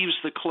receives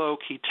the cloak,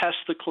 he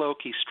tests the cloak,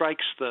 he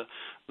strikes the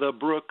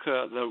brook,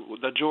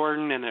 the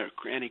Jordan,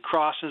 and he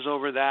crosses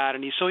over that,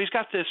 and he's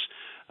got this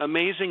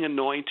amazing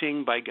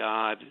anointing by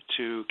God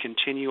to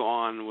continue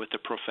on with the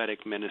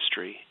prophetic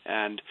ministry,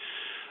 and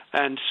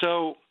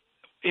so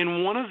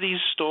in one of these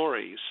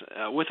stories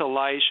with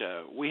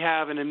Elijah, we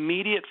have an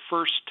immediate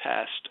first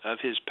test of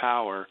his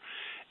power,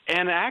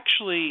 and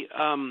actually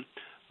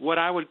what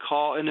I would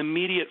call an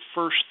immediate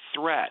first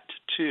threat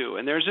too.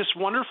 And there's this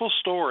wonderful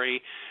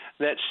story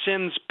that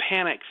sends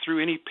panic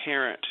through any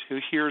parent who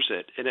hears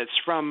it, and it's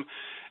from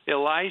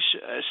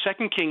Elisha,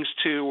 2 Kings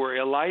 2, where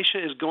Elisha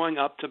is going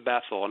up to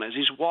Bethel, and as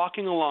he's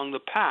walking along the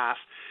path,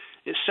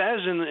 it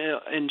says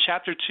in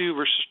chapter 2,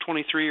 verses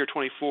 23 or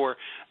 24,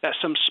 that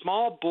some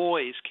small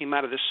boys came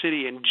out of the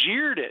city and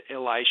jeered at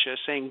Elisha,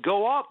 saying,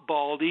 "Go up,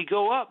 Baldy,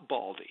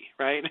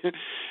 right?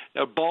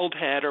 A bald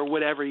head or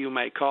whatever you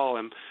might call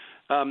him.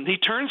 He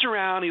turns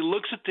around, he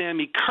looks at them,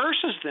 he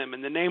curses them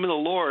in the name of the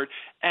Lord,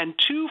 and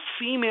two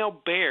female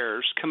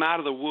bears come out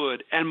of the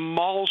wood and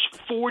mauls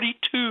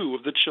 42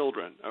 of the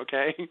children,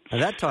 okay?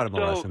 And that taught him a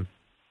lesson.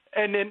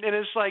 And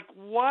it's like,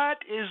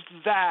 what is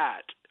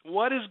that?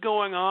 What is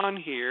going on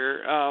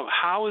here?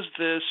 How is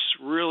this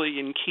really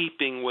in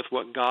keeping with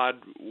what God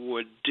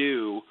would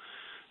do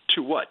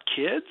to what,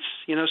 kids?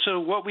 So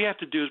what we have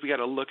to do is we got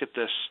to look at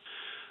this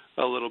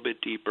a little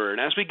bit deeper. And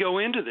as we go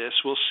into this,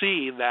 we'll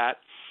see that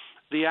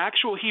the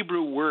actual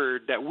Hebrew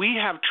word that we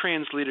have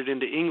translated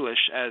into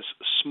English as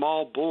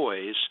small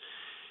boys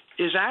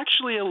is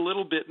actually a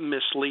little bit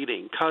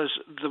misleading, because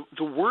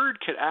the word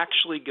could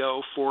actually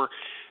go for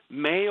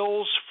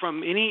males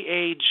from any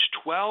age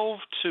 12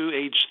 to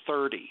age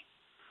 30.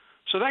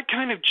 So that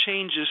kind of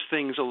changes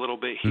things a little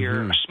bit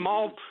here.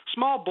 Small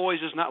boys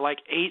is not like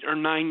 8 or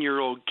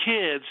 9-year-old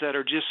kids that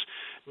are just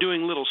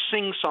doing little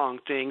sing-song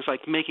things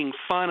like making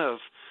fun of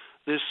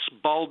this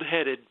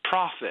bald-headed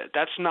prophet.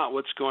 That's not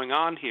what's going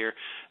on here.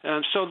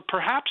 So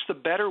perhaps the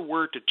better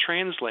word to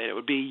translate it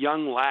would be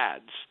young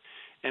lads.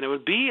 And it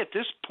would be, at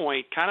this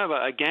point, kind of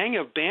a gang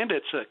of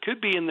bandits that could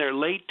be in their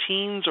late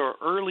teens or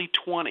early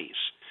 20s.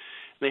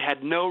 They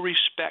had no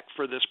respect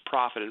for this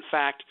prophet. In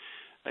fact,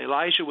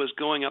 Elijah was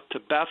going up to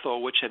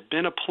Bethel, which had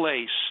been a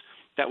place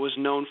that was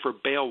known for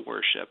Baal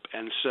worship.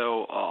 And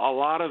so a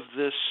lot of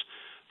this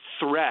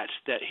threat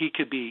that he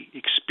could be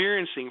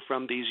experiencing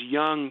from these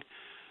young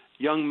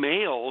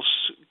males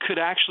could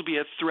actually be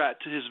a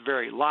threat to his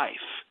very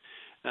life.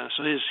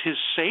 So his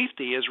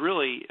safety is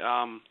really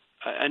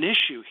an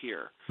issue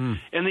here.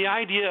 And the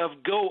idea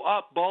of go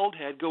up bald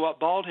head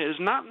is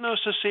not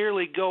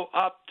necessarily go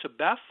up to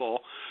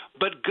Bethel,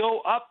 but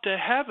go up to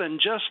heaven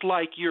just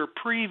like your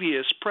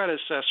previous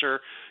predecessor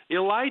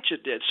Elijah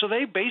did. So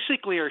they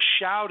basically are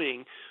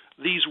shouting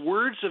these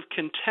words of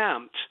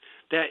contempt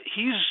that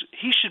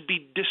he should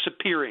be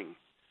disappearing,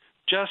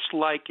 just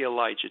like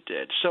Elijah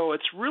did. So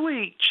it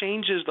really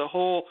changes the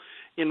whole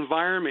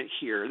environment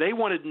here. They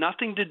wanted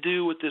nothing to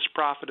do with this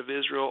prophet of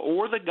Israel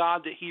or the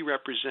God that he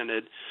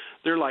represented.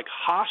 They're like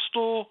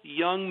hostile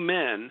young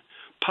men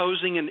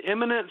posing an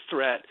imminent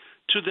threat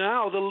to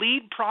now the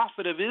lead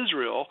prophet of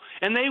Israel,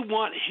 and they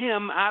want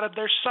him out of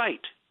their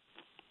sight.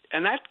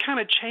 And that kind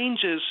of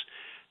changes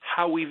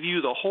how we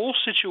view the whole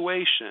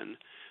situation,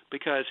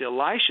 because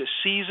Elisha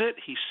sees it,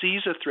 he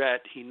sees a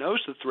threat, he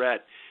knows the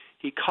threat,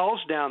 he calls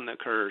down the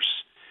curse,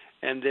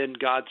 and then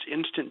God's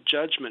instant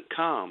judgment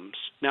comes.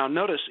 Now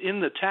notice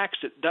in the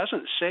text it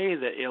doesn't say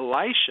that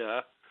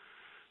Elisha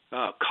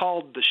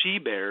called the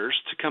she-bears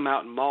to come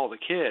out and maul the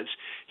kids.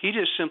 He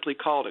just simply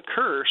called a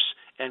curse,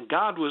 and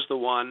God was the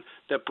one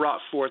that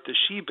brought forth the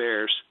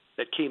she-bears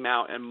that came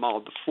out and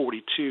mauled the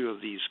 42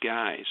 of these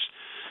guys.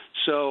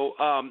 So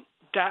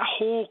that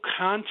whole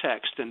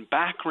context and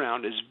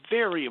background is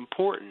very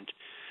important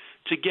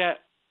to get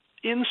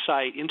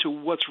insight into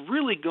what's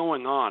really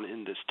going on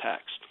in this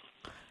text.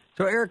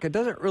 So, Eric, it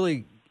doesn't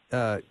really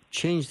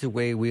change the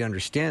way we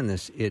understand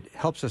this. It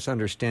helps us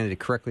understand it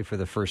correctly for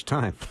the first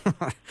time.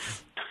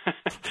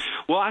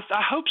 Well,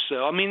 I hope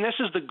so. I mean, this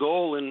is the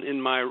goal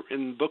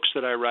in books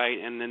that I write,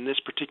 and in this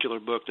particular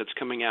book that's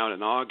coming out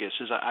in August,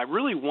 is I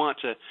really want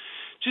to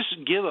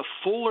just give a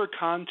fuller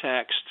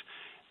context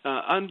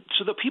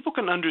so that people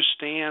can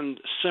understand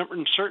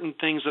certain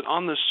things that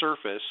on the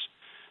surface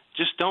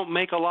just don't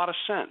make a lot of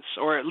sense,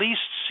 or at least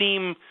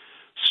seem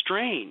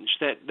strange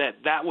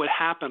that would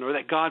happen, or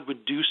that God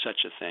would do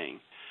such a thing.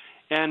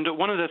 And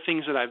one of the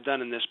things that I've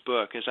done in this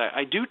book is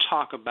I do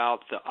talk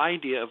about the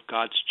idea of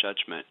God's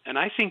judgment. And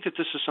I think that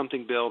this is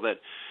something, Bill,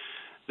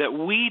 that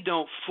we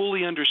don't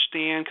fully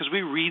understand, because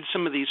we read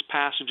some of these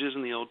passages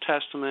in the Old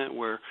Testament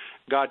where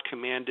God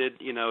commanded,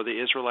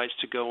 the Israelites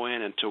to go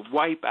in and to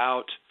wipe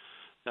out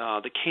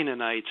the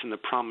Canaanites in the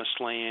Promised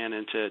Land,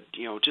 and to,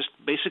 just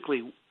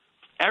basically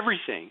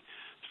everything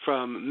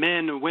from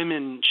men,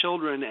 women,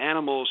 children,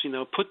 animals,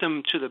 put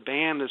them to the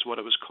ban is what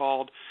it was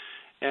called.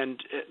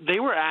 And they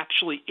were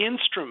actually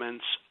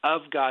instruments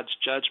of God's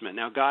judgment.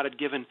 Now, God had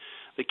given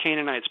the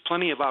Canaanites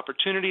plenty of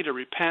opportunity to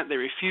repent. They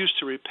refused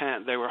to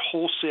repent. They were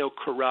wholesale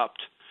corrupt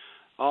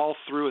all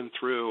through and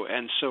through.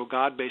 And so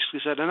God basically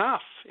said,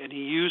 enough. And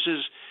he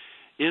uses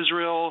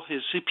Israel,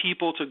 his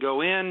people, to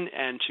go in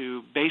and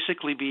to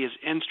basically be his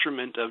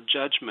instrument of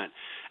judgment.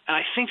 And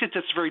I think that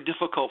that's very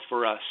difficult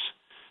for us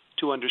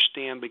to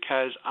understand,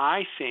 because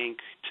I think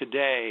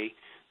today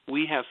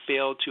we have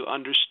failed to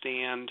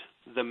understand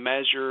the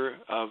measure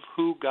of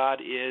who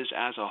God is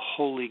as a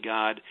holy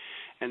God,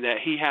 and that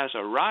he has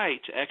a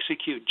right to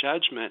execute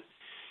judgment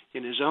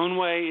in his own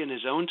way, in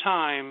his own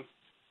time,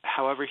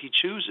 however he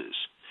chooses.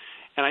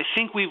 And I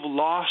think we've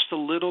lost a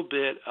little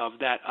bit of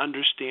that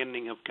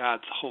understanding of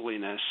God's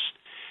holiness.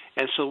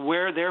 And so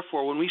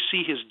therefore, when we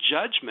see his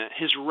judgment,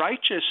 his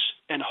righteous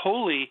and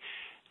holy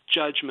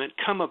judgment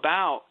come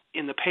about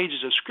in the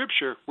pages of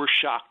Scripture, we're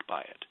shocked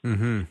by it.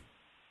 Mm-hmm.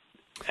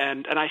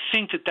 And I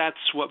think that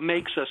that's what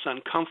makes us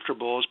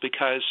uncomfortable, is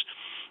because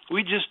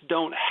we just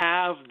don't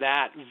have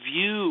that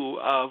view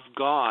of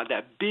God,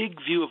 that big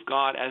view of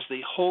God as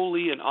the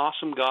holy and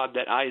awesome God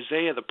that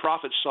Isaiah the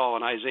prophet saw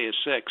in Isaiah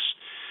 6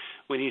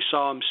 when he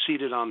saw him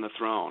seated on the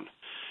throne.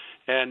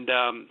 And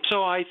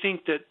so I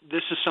think that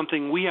this is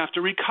something we have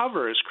to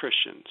recover as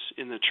Christians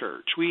in the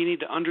church. We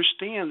need to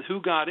understand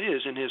who God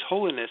is in his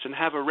holiness and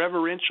have a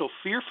reverential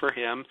fear for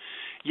him.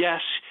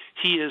 Yes,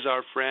 he is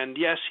our friend.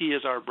 Yes, he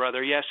is our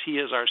brother. Yes, he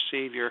is our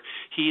Savior.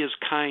 He is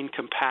kind,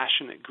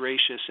 compassionate,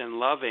 gracious, and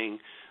loving.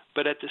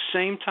 But at the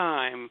same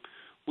time,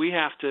 we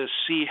have to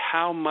see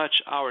how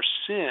much our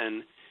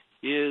sin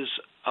is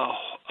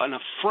an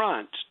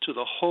affront to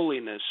the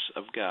holiness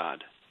of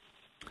God.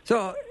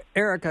 So,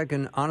 Eric, I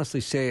can honestly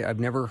say I've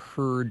never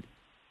heard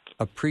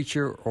a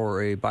preacher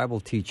or a Bible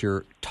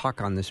teacher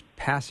talk on this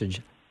passage,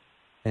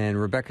 and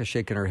Rebecca's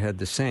shaking her head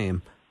the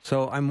same.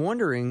 So I'm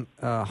wondering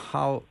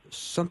how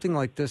something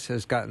like this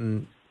has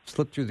gotten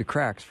slipped through the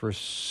cracks for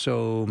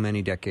so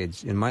many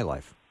decades in my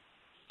life.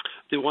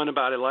 The one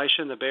about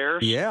Elisha and the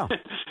bears? Yeah.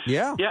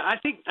 Yeah. Yeah, I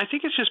think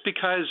it's just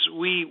because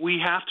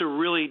we have to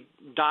really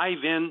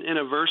dive in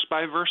a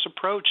verse-by-verse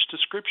approach to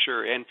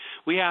Scripture, and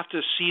we have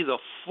to see the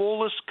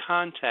fullest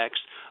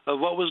context of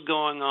what was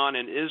going on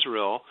in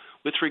Israel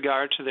with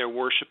regard to their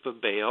worship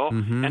of Baal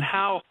and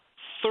how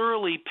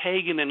thoroughly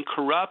pagan and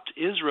corrupt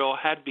Israel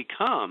had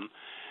become.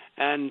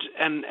 And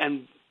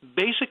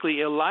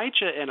basically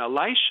Elijah and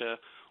Elisha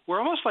were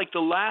almost like the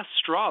last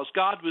straws.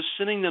 God was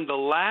sending them the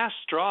last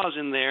straws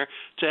in there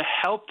to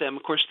help them.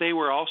 Of course, they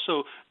were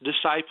also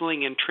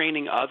discipling and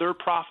training other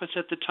prophets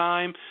at the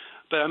time.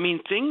 But, I mean,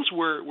 things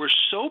were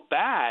so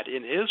bad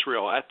in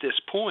Israel at this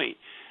point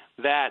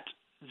that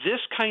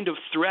this kind of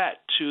threat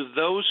to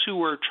those who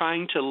were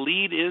trying to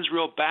lead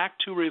Israel back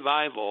to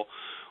revival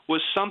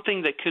was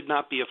something that could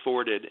not be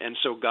afforded. And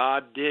so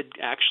God did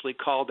actually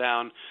call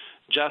down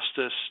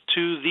justice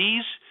to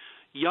these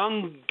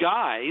young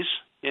guys.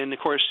 And, of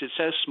course, it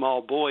says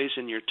small boys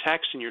in your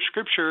text, in your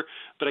Scripture.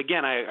 But,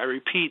 again, I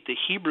repeat, the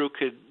Hebrew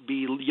could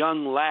be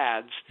young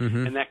lads,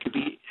 and that could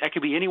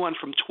be anyone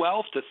from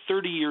 12 to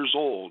 30 years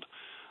old.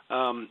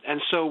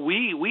 And so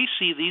we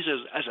see these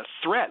as a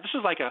threat. This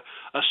is like a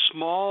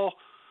small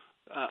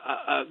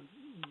a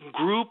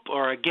group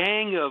or a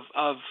gang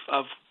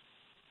of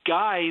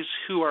guys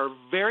who are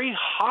very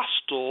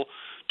hostile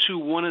to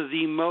one of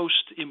the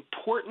most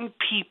important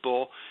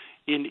people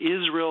in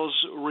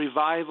Israel's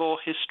revival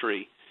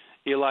history,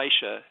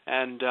 Elisha.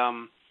 And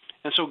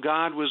so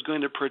God was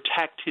going to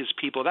protect his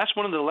people. That's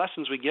one of the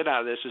lessons we get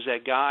out of this, is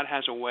that God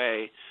has a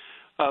way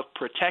of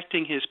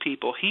protecting his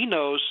people. He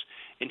knows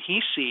and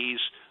he sees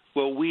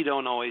what we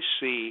don't always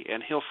see,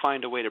 and he'll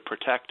find a way to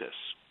protect us.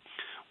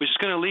 Which is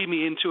going to lead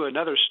me into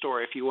another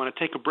story. If you want to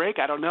take a break,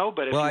 I don't know,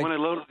 but if you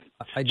want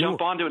to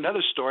jump on to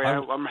another story,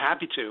 I'm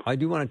happy to. I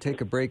do want to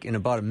take a break in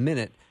about a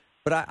minute,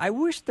 but I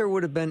wish there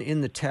would have been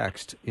in the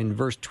text, in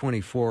verse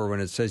 24, when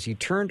it says, he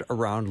turned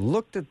around,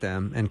 looked at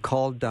them, and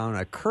called down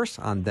a curse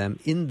on them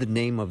in the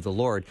name of the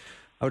Lord.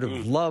 I would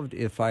have loved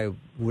if I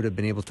would have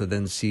been able to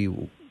then see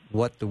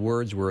what the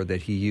words were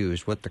that he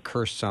used, what the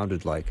curse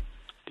sounded like.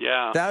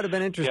 Yeah. That would have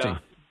been interesting. Yeah.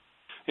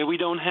 And we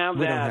don't have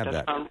that.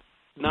 That's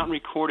not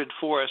recorded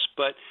for us.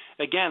 But,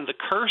 again, the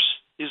curse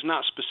is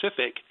not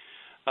specific.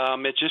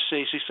 It just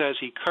says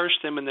he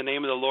cursed them in the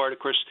name of the Lord. Of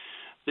course,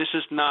 this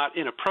is not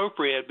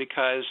inappropriate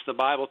because the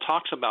Bible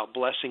talks about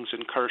blessings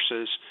and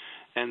curses,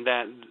 and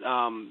that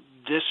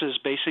this is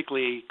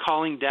basically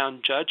calling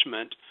down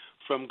judgment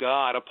from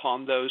God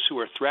upon those who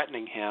are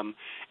threatening him.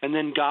 And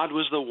then God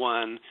was the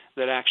one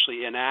that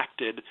actually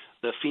enacted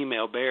the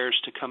female bears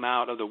to come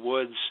out of the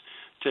woods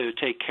to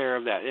take care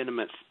of that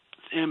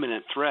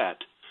imminent threat.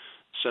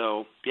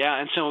 So, yeah,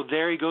 and so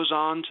there he goes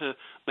on to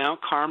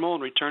Mount Carmel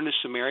and return to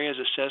Samaria, as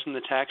it says in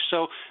the text.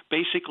 So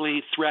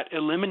basically threat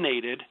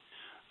eliminated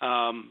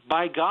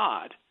by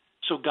God.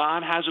 So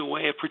God has a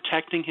way of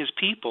protecting his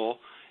people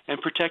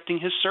and protecting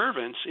his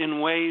servants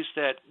in ways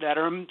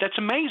that's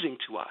amazing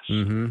to us.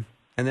 Mm-hmm.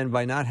 And then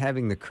by not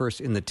having the curse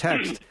in the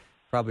text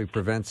probably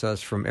prevents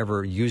us from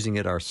ever using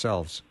it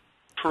ourselves.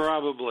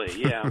 Probably,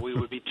 yeah. We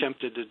would be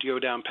tempted to go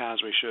down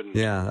paths we shouldn't.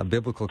 Yeah, a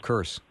biblical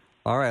curse.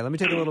 All right, let me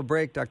take a little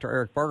break. Dr.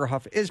 Eric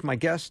Bargerhoff is my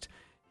guest.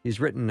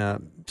 He's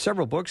written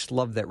several books,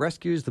 Love That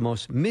Rescues, The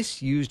Most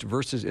Misused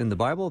Verses in the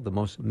Bible, The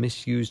Most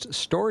Misused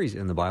Stories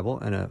in the Bible,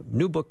 and a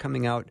new book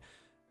coming out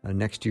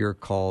next year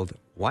called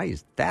Why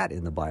Is That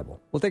in the Bible?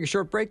 We'll take a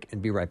short break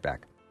and be right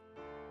back.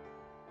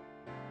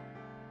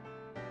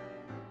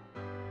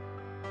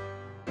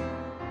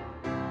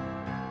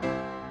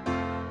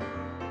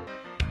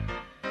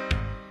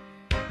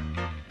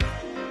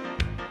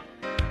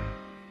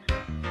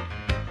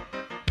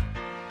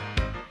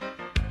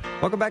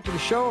 Welcome back to the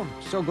show. I'm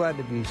so glad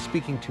to be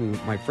speaking to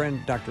my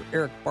friend, Dr.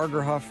 Eric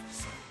Bargerhoff.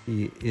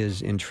 He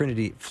is in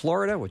Trinity,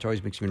 Florida, which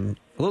always makes me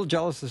a little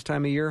jealous this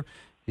time of year.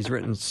 He's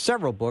written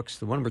several books.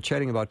 The one we're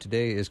chatting about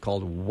today is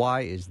called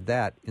Why Is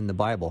That in the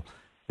Bible?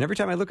 And every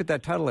time I look at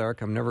that title,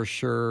 Eric, I'm never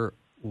sure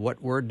what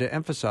word to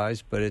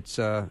emphasize, but it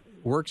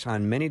works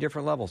on many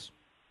different levels.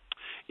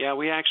 Yeah,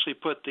 we actually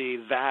put the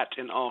that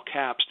in all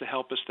caps to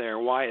help us there.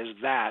 Why is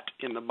that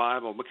in the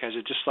Bible? Because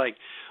it's just like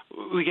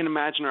we can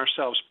imagine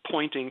ourselves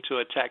pointing to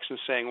a text and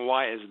saying,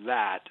 why is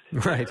that?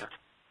 Right.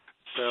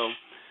 So,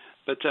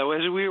 but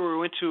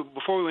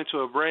before we went to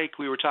a break,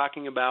 we were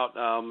talking about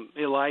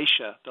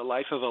Elisha, the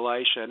life of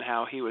Elisha, and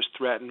how he was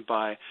threatened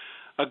by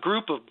a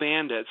group of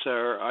bandits,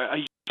 or a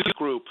youth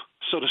group,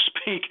 so to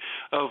speak,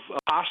 of a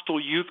hostile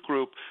youth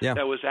group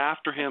that was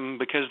after him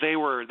because they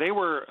were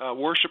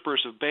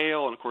worshipers of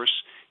Baal, and of course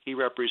he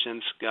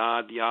represents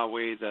God,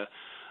 Yahweh,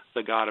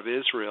 the God of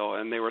Israel,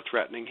 and they were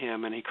threatening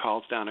him, and he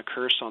calls down a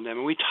curse on them.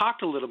 And we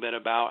talked a little bit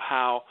about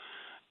how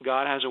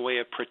God has a way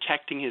of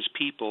protecting his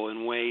people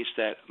in ways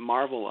that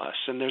marvel us.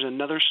 And there's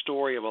another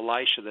story of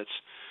Elisha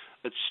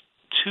that's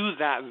to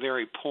that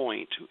very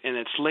point, and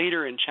it's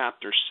later in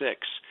chapter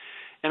 6.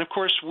 And, of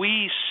course,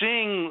 we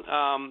sing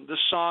the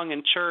song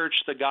in church,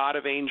 The God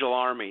of Angel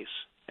Armies.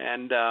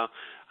 And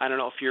I don't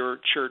know if your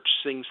church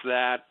sings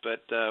that,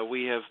 but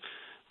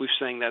we've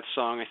sang that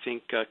song. I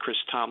think Chris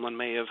Tomlin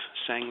may have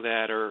sang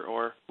that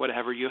or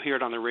whatever. You'll hear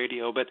it on the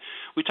radio. But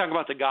we talk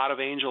about the God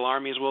of Angel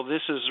Armies. Well,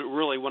 this is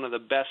really one of the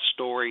best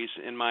stories,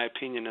 in my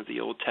opinion, of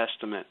the Old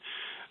Testament,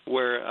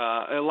 where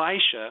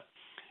Elisha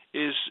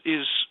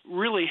is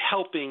really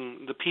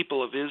helping the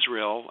people of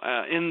Israel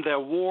in the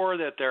war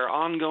that they're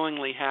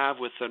ongoingly have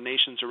with the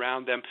nations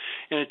around them.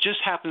 And it just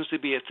happens to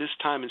be at this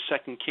time in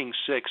 2 Kings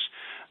 6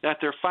 that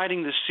they're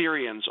fighting the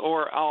Syrians,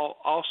 or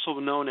also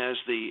known as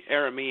the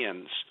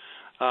Arameans.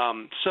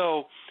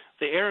 So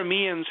the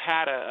Arameans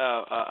had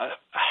a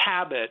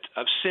habit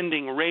of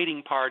sending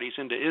raiding parties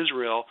into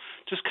Israel,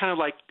 just kind of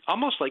like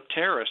almost like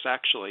terrorists,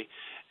 actually.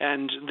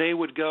 And they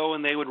would go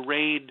and they would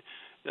raid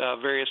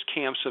various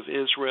camps of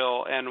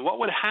Israel. And what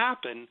would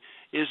happen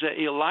is that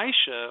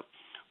Elisha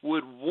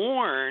would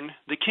warn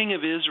the king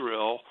of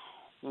Israel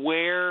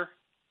where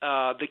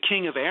the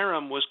king of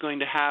Aram was going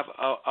to have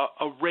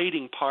a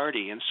raiding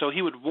party. And so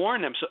he would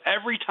warn them. So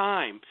every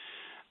time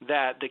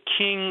that the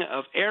king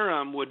of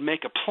Aram would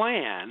make a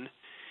plan,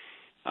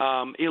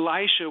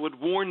 Elisha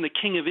would warn the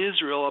king of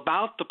Israel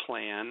about the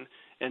plan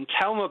and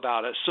tell him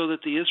about it so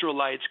that the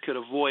Israelites could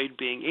avoid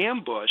being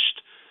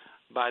ambushed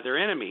by their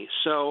enemies.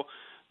 So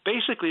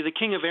basically, the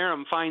king of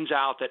Aram finds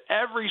out that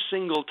every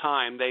single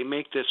time they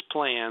make this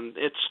plan,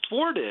 it's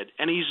thwarted,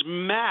 and he's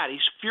mad.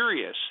 He's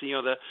furious.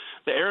 The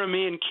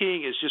Aramean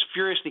king is just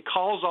furious, and he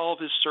calls all of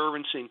his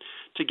servants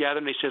together,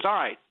 and he says, all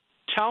right,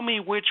 tell me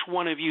which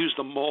one of you is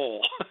the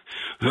mole.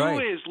 Who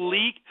is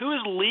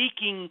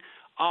leaking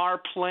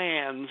our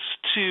plans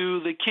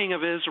to the king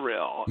of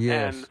Israel?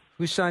 Yes. And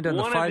who signed on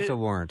the FISA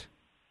warrant?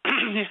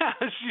 Yeah,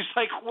 she's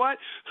like, what?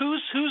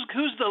 Who's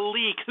the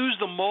leak? Who's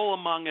the mole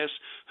among us?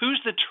 Who's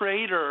the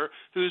traitor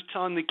who's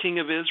telling the king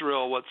of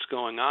Israel what's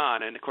going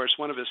on? And of course,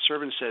 one of his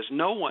servants says,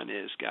 no one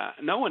is, God.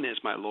 No one is,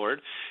 my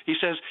lord. He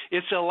says,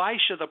 it's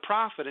Elisha the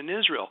prophet in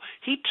Israel.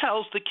 He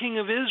tells the king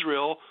of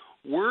Israel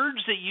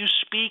words that you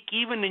speak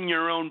even in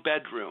your own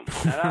bedroom.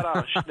 That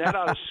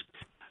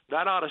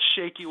ought to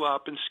shake you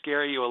up and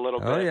scare you a little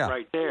bit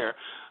right there.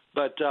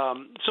 But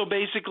so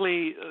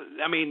basically,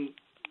 I mean,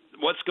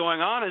 what's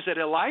going on is that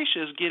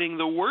Elisha is getting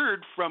the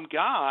word from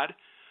God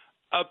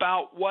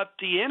about what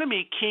the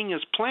enemy king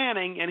is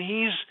planning, and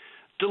he's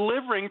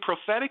delivering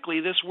prophetically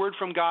this word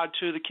from God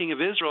to the king of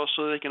Israel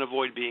so they can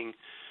avoid being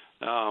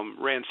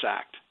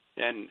ransacked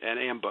and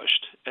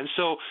ambushed. And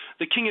so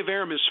the king of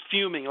Aram is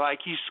fuming, like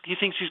he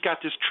thinks he's got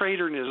this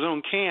traitor in his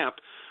own camp,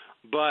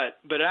 but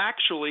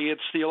actually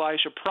it's the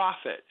Elisha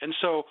prophet. And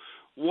so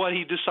what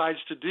he decides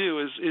to do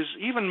is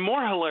even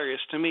more hilarious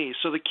to me.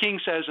 So the king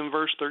says in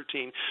verse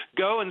 13,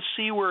 go and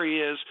see where he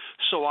is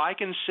so I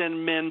can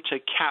send men to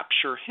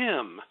capture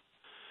him.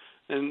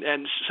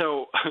 And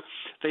so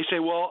they say,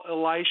 well,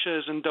 Elisha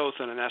is in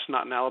Dothan, and that's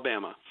not in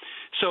Alabama.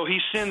 So he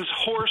sends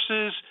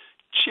horses,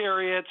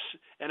 chariots,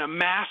 and a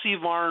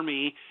massive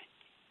army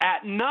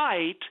at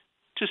night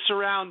to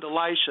surround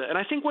Elisha. And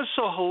I think what's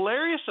so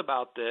hilarious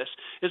about this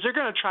is they're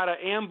going to try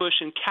to ambush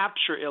and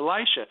capture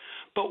Elisha.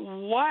 But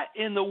what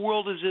in the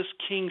world is this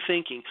king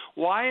thinking?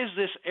 Why is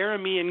this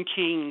Aramean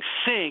king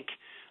think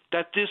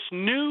that this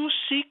new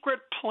secret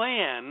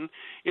plan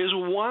is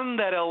one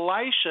that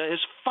Elisha is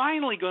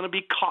finally going to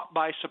be caught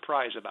by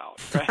surprise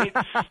about, right?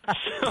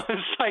 So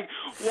it's like,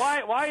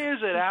 why is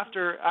it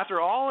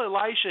after all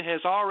Elisha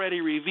has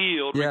already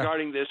revealed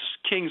regarding this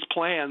king's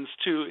plans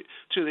to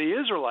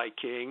the Israelite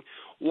king,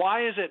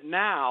 why is it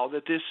now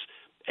that this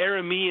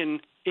Aramean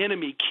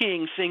enemy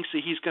king thinks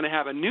that he's going to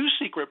have a new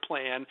secret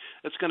plan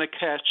that's going to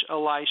catch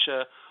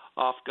Elisha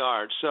off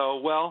guard? So,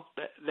 well,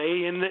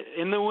 they in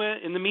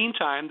the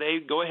meantime, they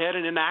go ahead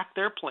and enact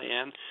their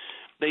plan.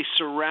 They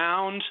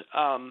surround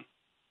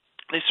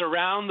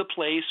the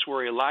place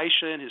where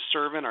Elisha and his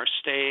servant are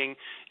staying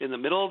in the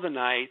middle of the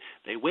night.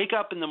 They wake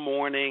up in the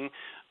morning.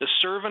 The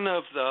servant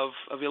of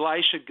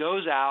Elisha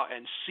goes out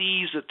and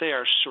sees that they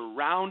are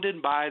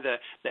surrounded by the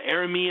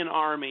Aramean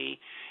army,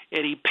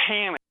 and he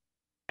panics.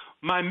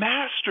 My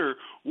master,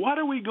 what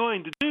are we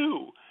going to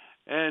do?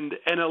 And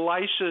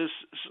Elisha's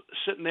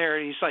sitting there,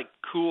 and he's like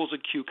cool as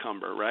a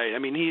cucumber, right? I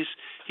mean, he's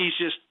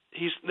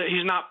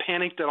not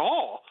panicked at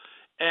all.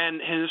 And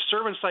his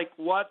servant's like,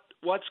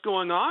 what's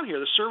going on here?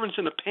 The servant's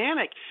in a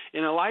panic.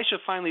 And Elisha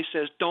finally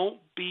says, don't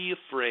be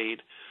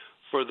afraid,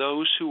 for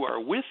those who are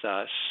with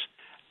us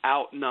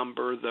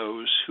outnumber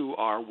those who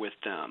are with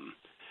them.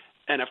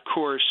 And of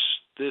course,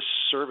 this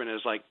servant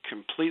is like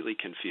completely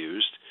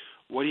confused.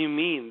 What do you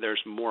mean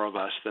there's more of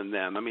us than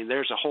them? I mean,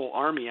 there's a whole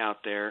army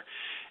out there.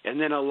 And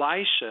then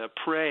Elisha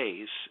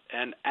prays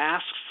and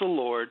asks the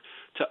Lord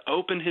to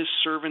open his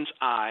servant's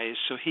eyes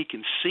so he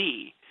can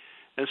see.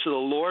 And so the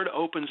Lord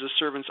opens the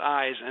servant's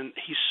eyes, and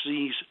he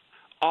sees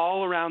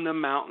all around the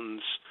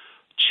mountains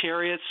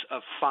chariots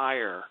of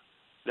fire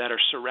that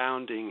are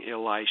surrounding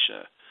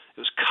Elisha. It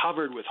was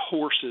covered with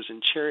horses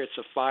and chariots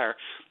of fire.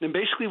 And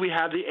basically we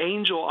have the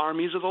angel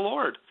armies of the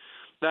Lord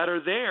that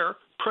are there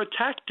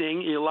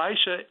protecting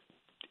Elisha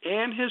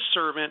and his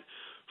servant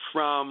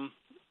from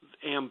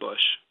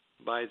ambush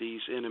by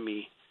these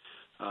enemy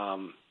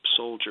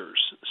soldiers.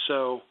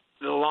 So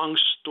the long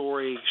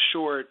story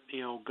short,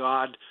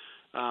 God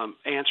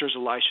answers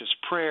Elisha's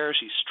prayers.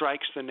 He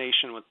strikes the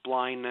nation with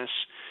blindness.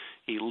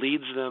 He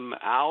leads them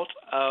out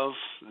of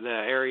the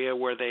area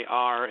where they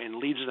are and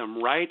leads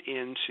them right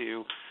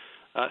into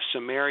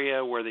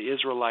Samaria, where the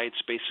Israelites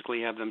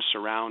basically have them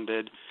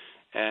surrounded.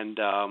 And,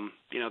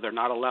 they're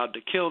not allowed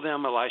to kill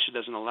them. Elisha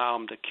doesn't allow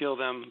them to kill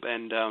them.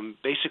 And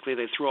basically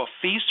they throw a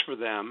feast for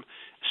them,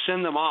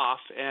 send them off,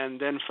 and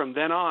then from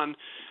then on,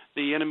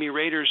 the enemy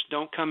raiders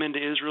don't come into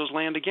Israel's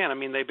land again. I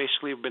mean, they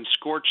basically have been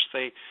scorched.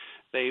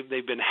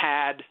 They've been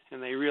had,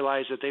 and they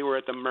realized that they were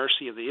at the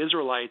mercy of the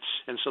Israelites,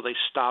 and so they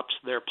stopped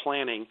their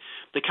planning.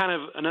 They kind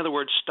of, in other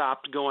words,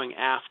 stopped going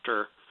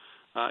after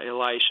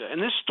Elisha.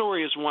 And this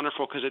story is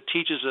wonderful because it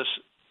teaches us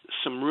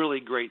some really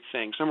great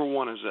things. Number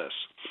one is this.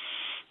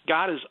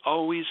 God is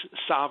always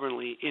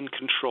sovereignly in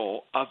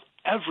control of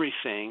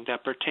everything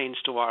that pertains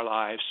to our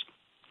lives,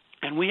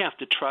 and we have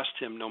to trust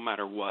him no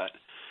matter what.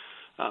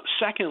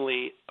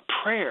 Secondly,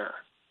 prayer.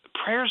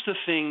 Prayer is the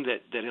thing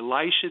that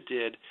Elisha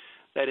did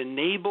that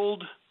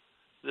enabled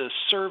the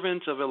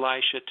servant of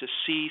Elisha to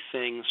see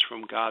things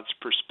from God's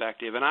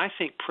perspective. And I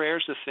think prayer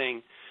is the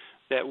thing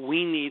that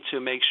we need to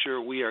make sure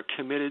we are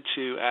committed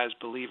to as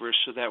believers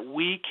so that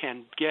we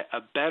can get a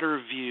better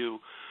view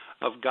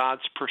of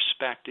God's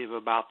perspective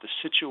about the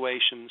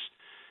situations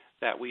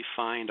that we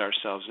find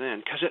ourselves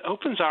in. Because it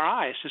opens our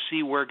eyes to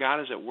see where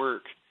God is at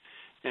work,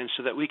 and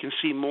so that we can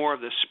see more of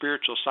the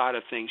spiritual side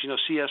of things.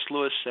 C.S.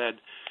 Lewis said,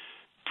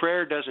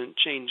 prayer doesn't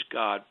change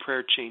God,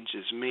 prayer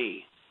changes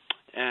me.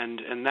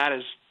 And that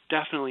is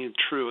definitely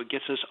true. It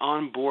gets us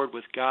on board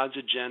with God's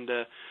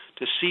agenda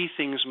to see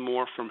things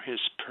more from his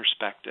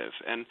perspective.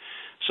 And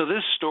so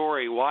this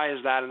story, why is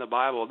that in the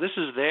Bible? This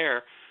is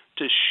there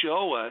to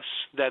show us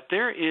that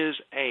there is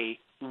a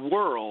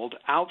world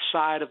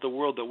outside of the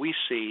world that we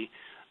see.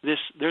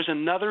 There's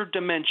another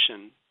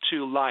dimension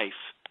to life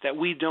that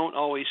we don't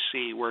always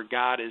see, where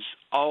God is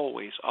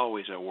always,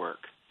 always at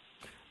work.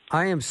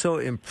 I am so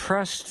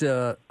impressed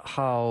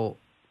how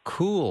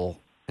cool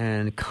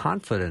and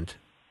confident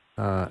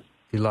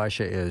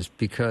Elisha is,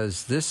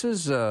 because this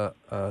is a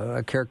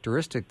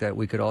characteristic that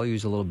we could all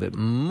use a little bit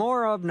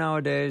more of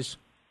nowadays.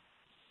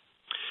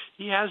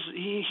 He has.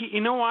 You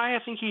know why I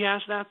think he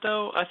has that,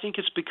 though? I think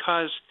it's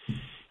because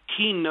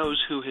he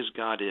knows who his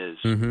God is.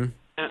 Mm-hmm.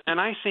 And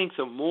I think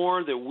the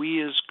more that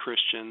we as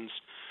Christians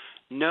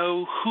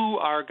know who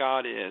our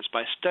God is,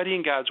 by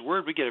studying God's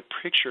Word, we get a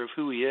picture of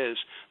who he is,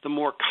 the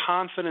more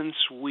confidence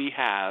we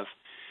have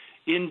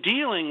in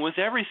dealing with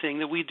everything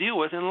that we deal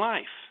with in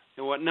life.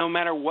 No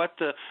matter what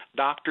the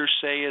doctors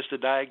say is the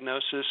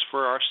diagnosis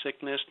for our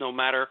sickness, no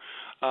matter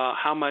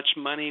how much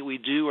money we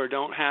do or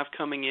don't have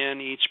coming in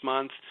each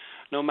month,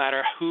 no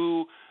matter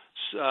who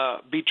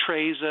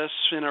betrays us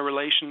in a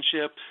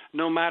relationship,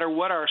 no matter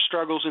what our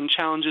struggles and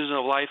challenges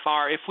of life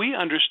are, if we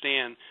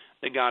understand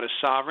that God is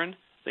sovereign,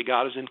 that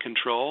God is in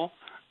control,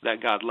 that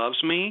God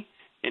loves me,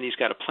 and he's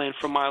got a plan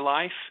for my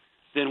life,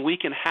 then we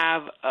can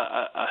have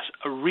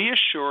a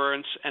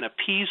reassurance and a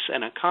peace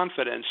and a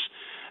confidence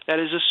that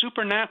is a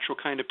supernatural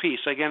kind of peace.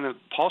 Again,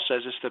 Paul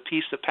says it's the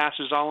peace that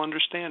passes all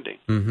understanding.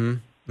 Mm-hmm.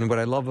 And what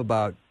I love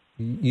about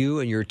you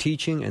and your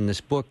teaching and this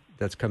book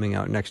that's coming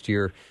out next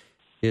year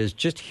is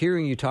just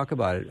hearing you talk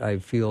about it. I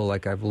feel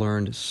like I've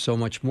learned so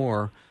much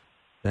more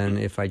than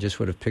if I just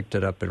would have picked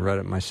it up and read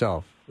it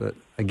myself. But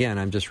again,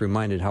 I'm just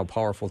reminded how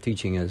powerful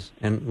teaching is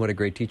and what a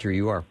great teacher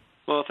you are.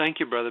 Well, thank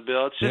you, Brother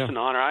Bill. It's just an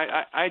honor.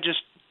 I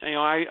just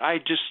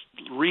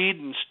read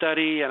and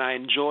study, and I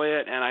enjoy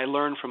it, and I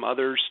learn from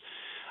others.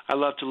 I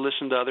love to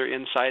listen to other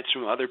insights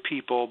from other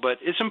people, but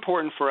it's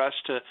important for us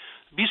to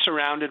be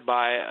surrounded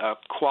by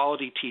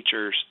quality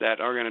teachers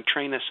that are going to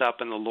train us up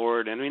in the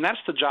Lord. And I mean, that's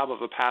the job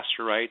of a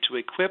pastor, right? To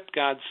equip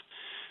God's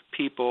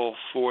people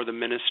for the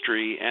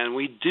ministry. And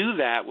we do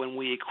that when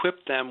we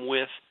equip them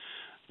with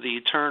the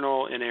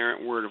eternal,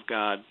 inerrant Word of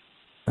God.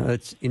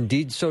 It's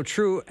indeed so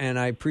true, and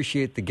I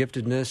appreciate the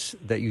giftedness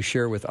that you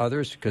share with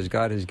others, because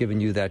God has given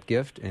you that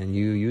gift, and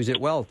you use it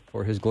well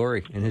for his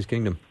glory and his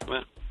kingdom.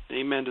 Well,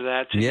 amen to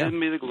that. To him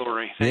be the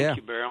glory. Thank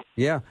you, Beryl.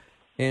 Yeah,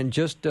 and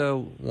just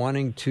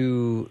wanting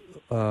to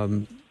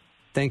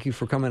thank you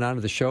for coming on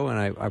to the show,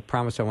 and I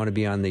promise I want to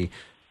be on the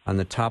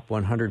top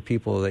 100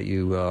 people that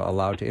you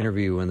allowed to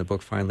interview when the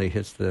book finally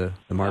hits the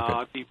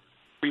market. It'd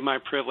be my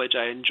privilege.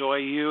 I enjoy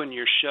you and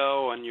your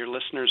show and your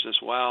listeners as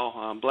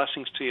well.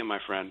 Blessings to you, my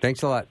friend.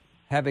 Thanks a lot.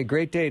 Have a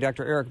great day.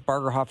 Dr. Eric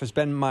Bargerhoff has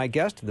been my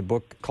guest. The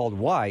book called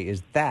Why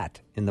Is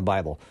That in the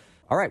Bible?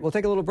 All right, we'll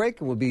take a little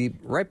break, and we'll be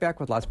right back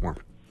with lots more.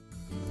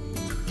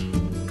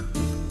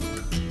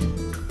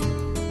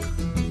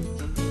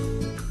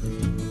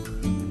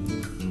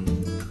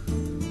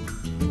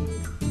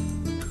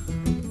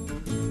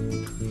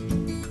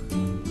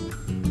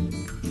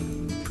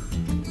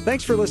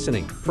 Thanks for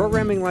listening.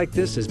 Programming like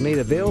this is made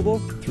available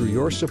through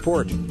your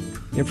support.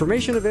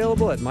 Information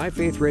available at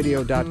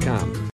myfaithradio.com.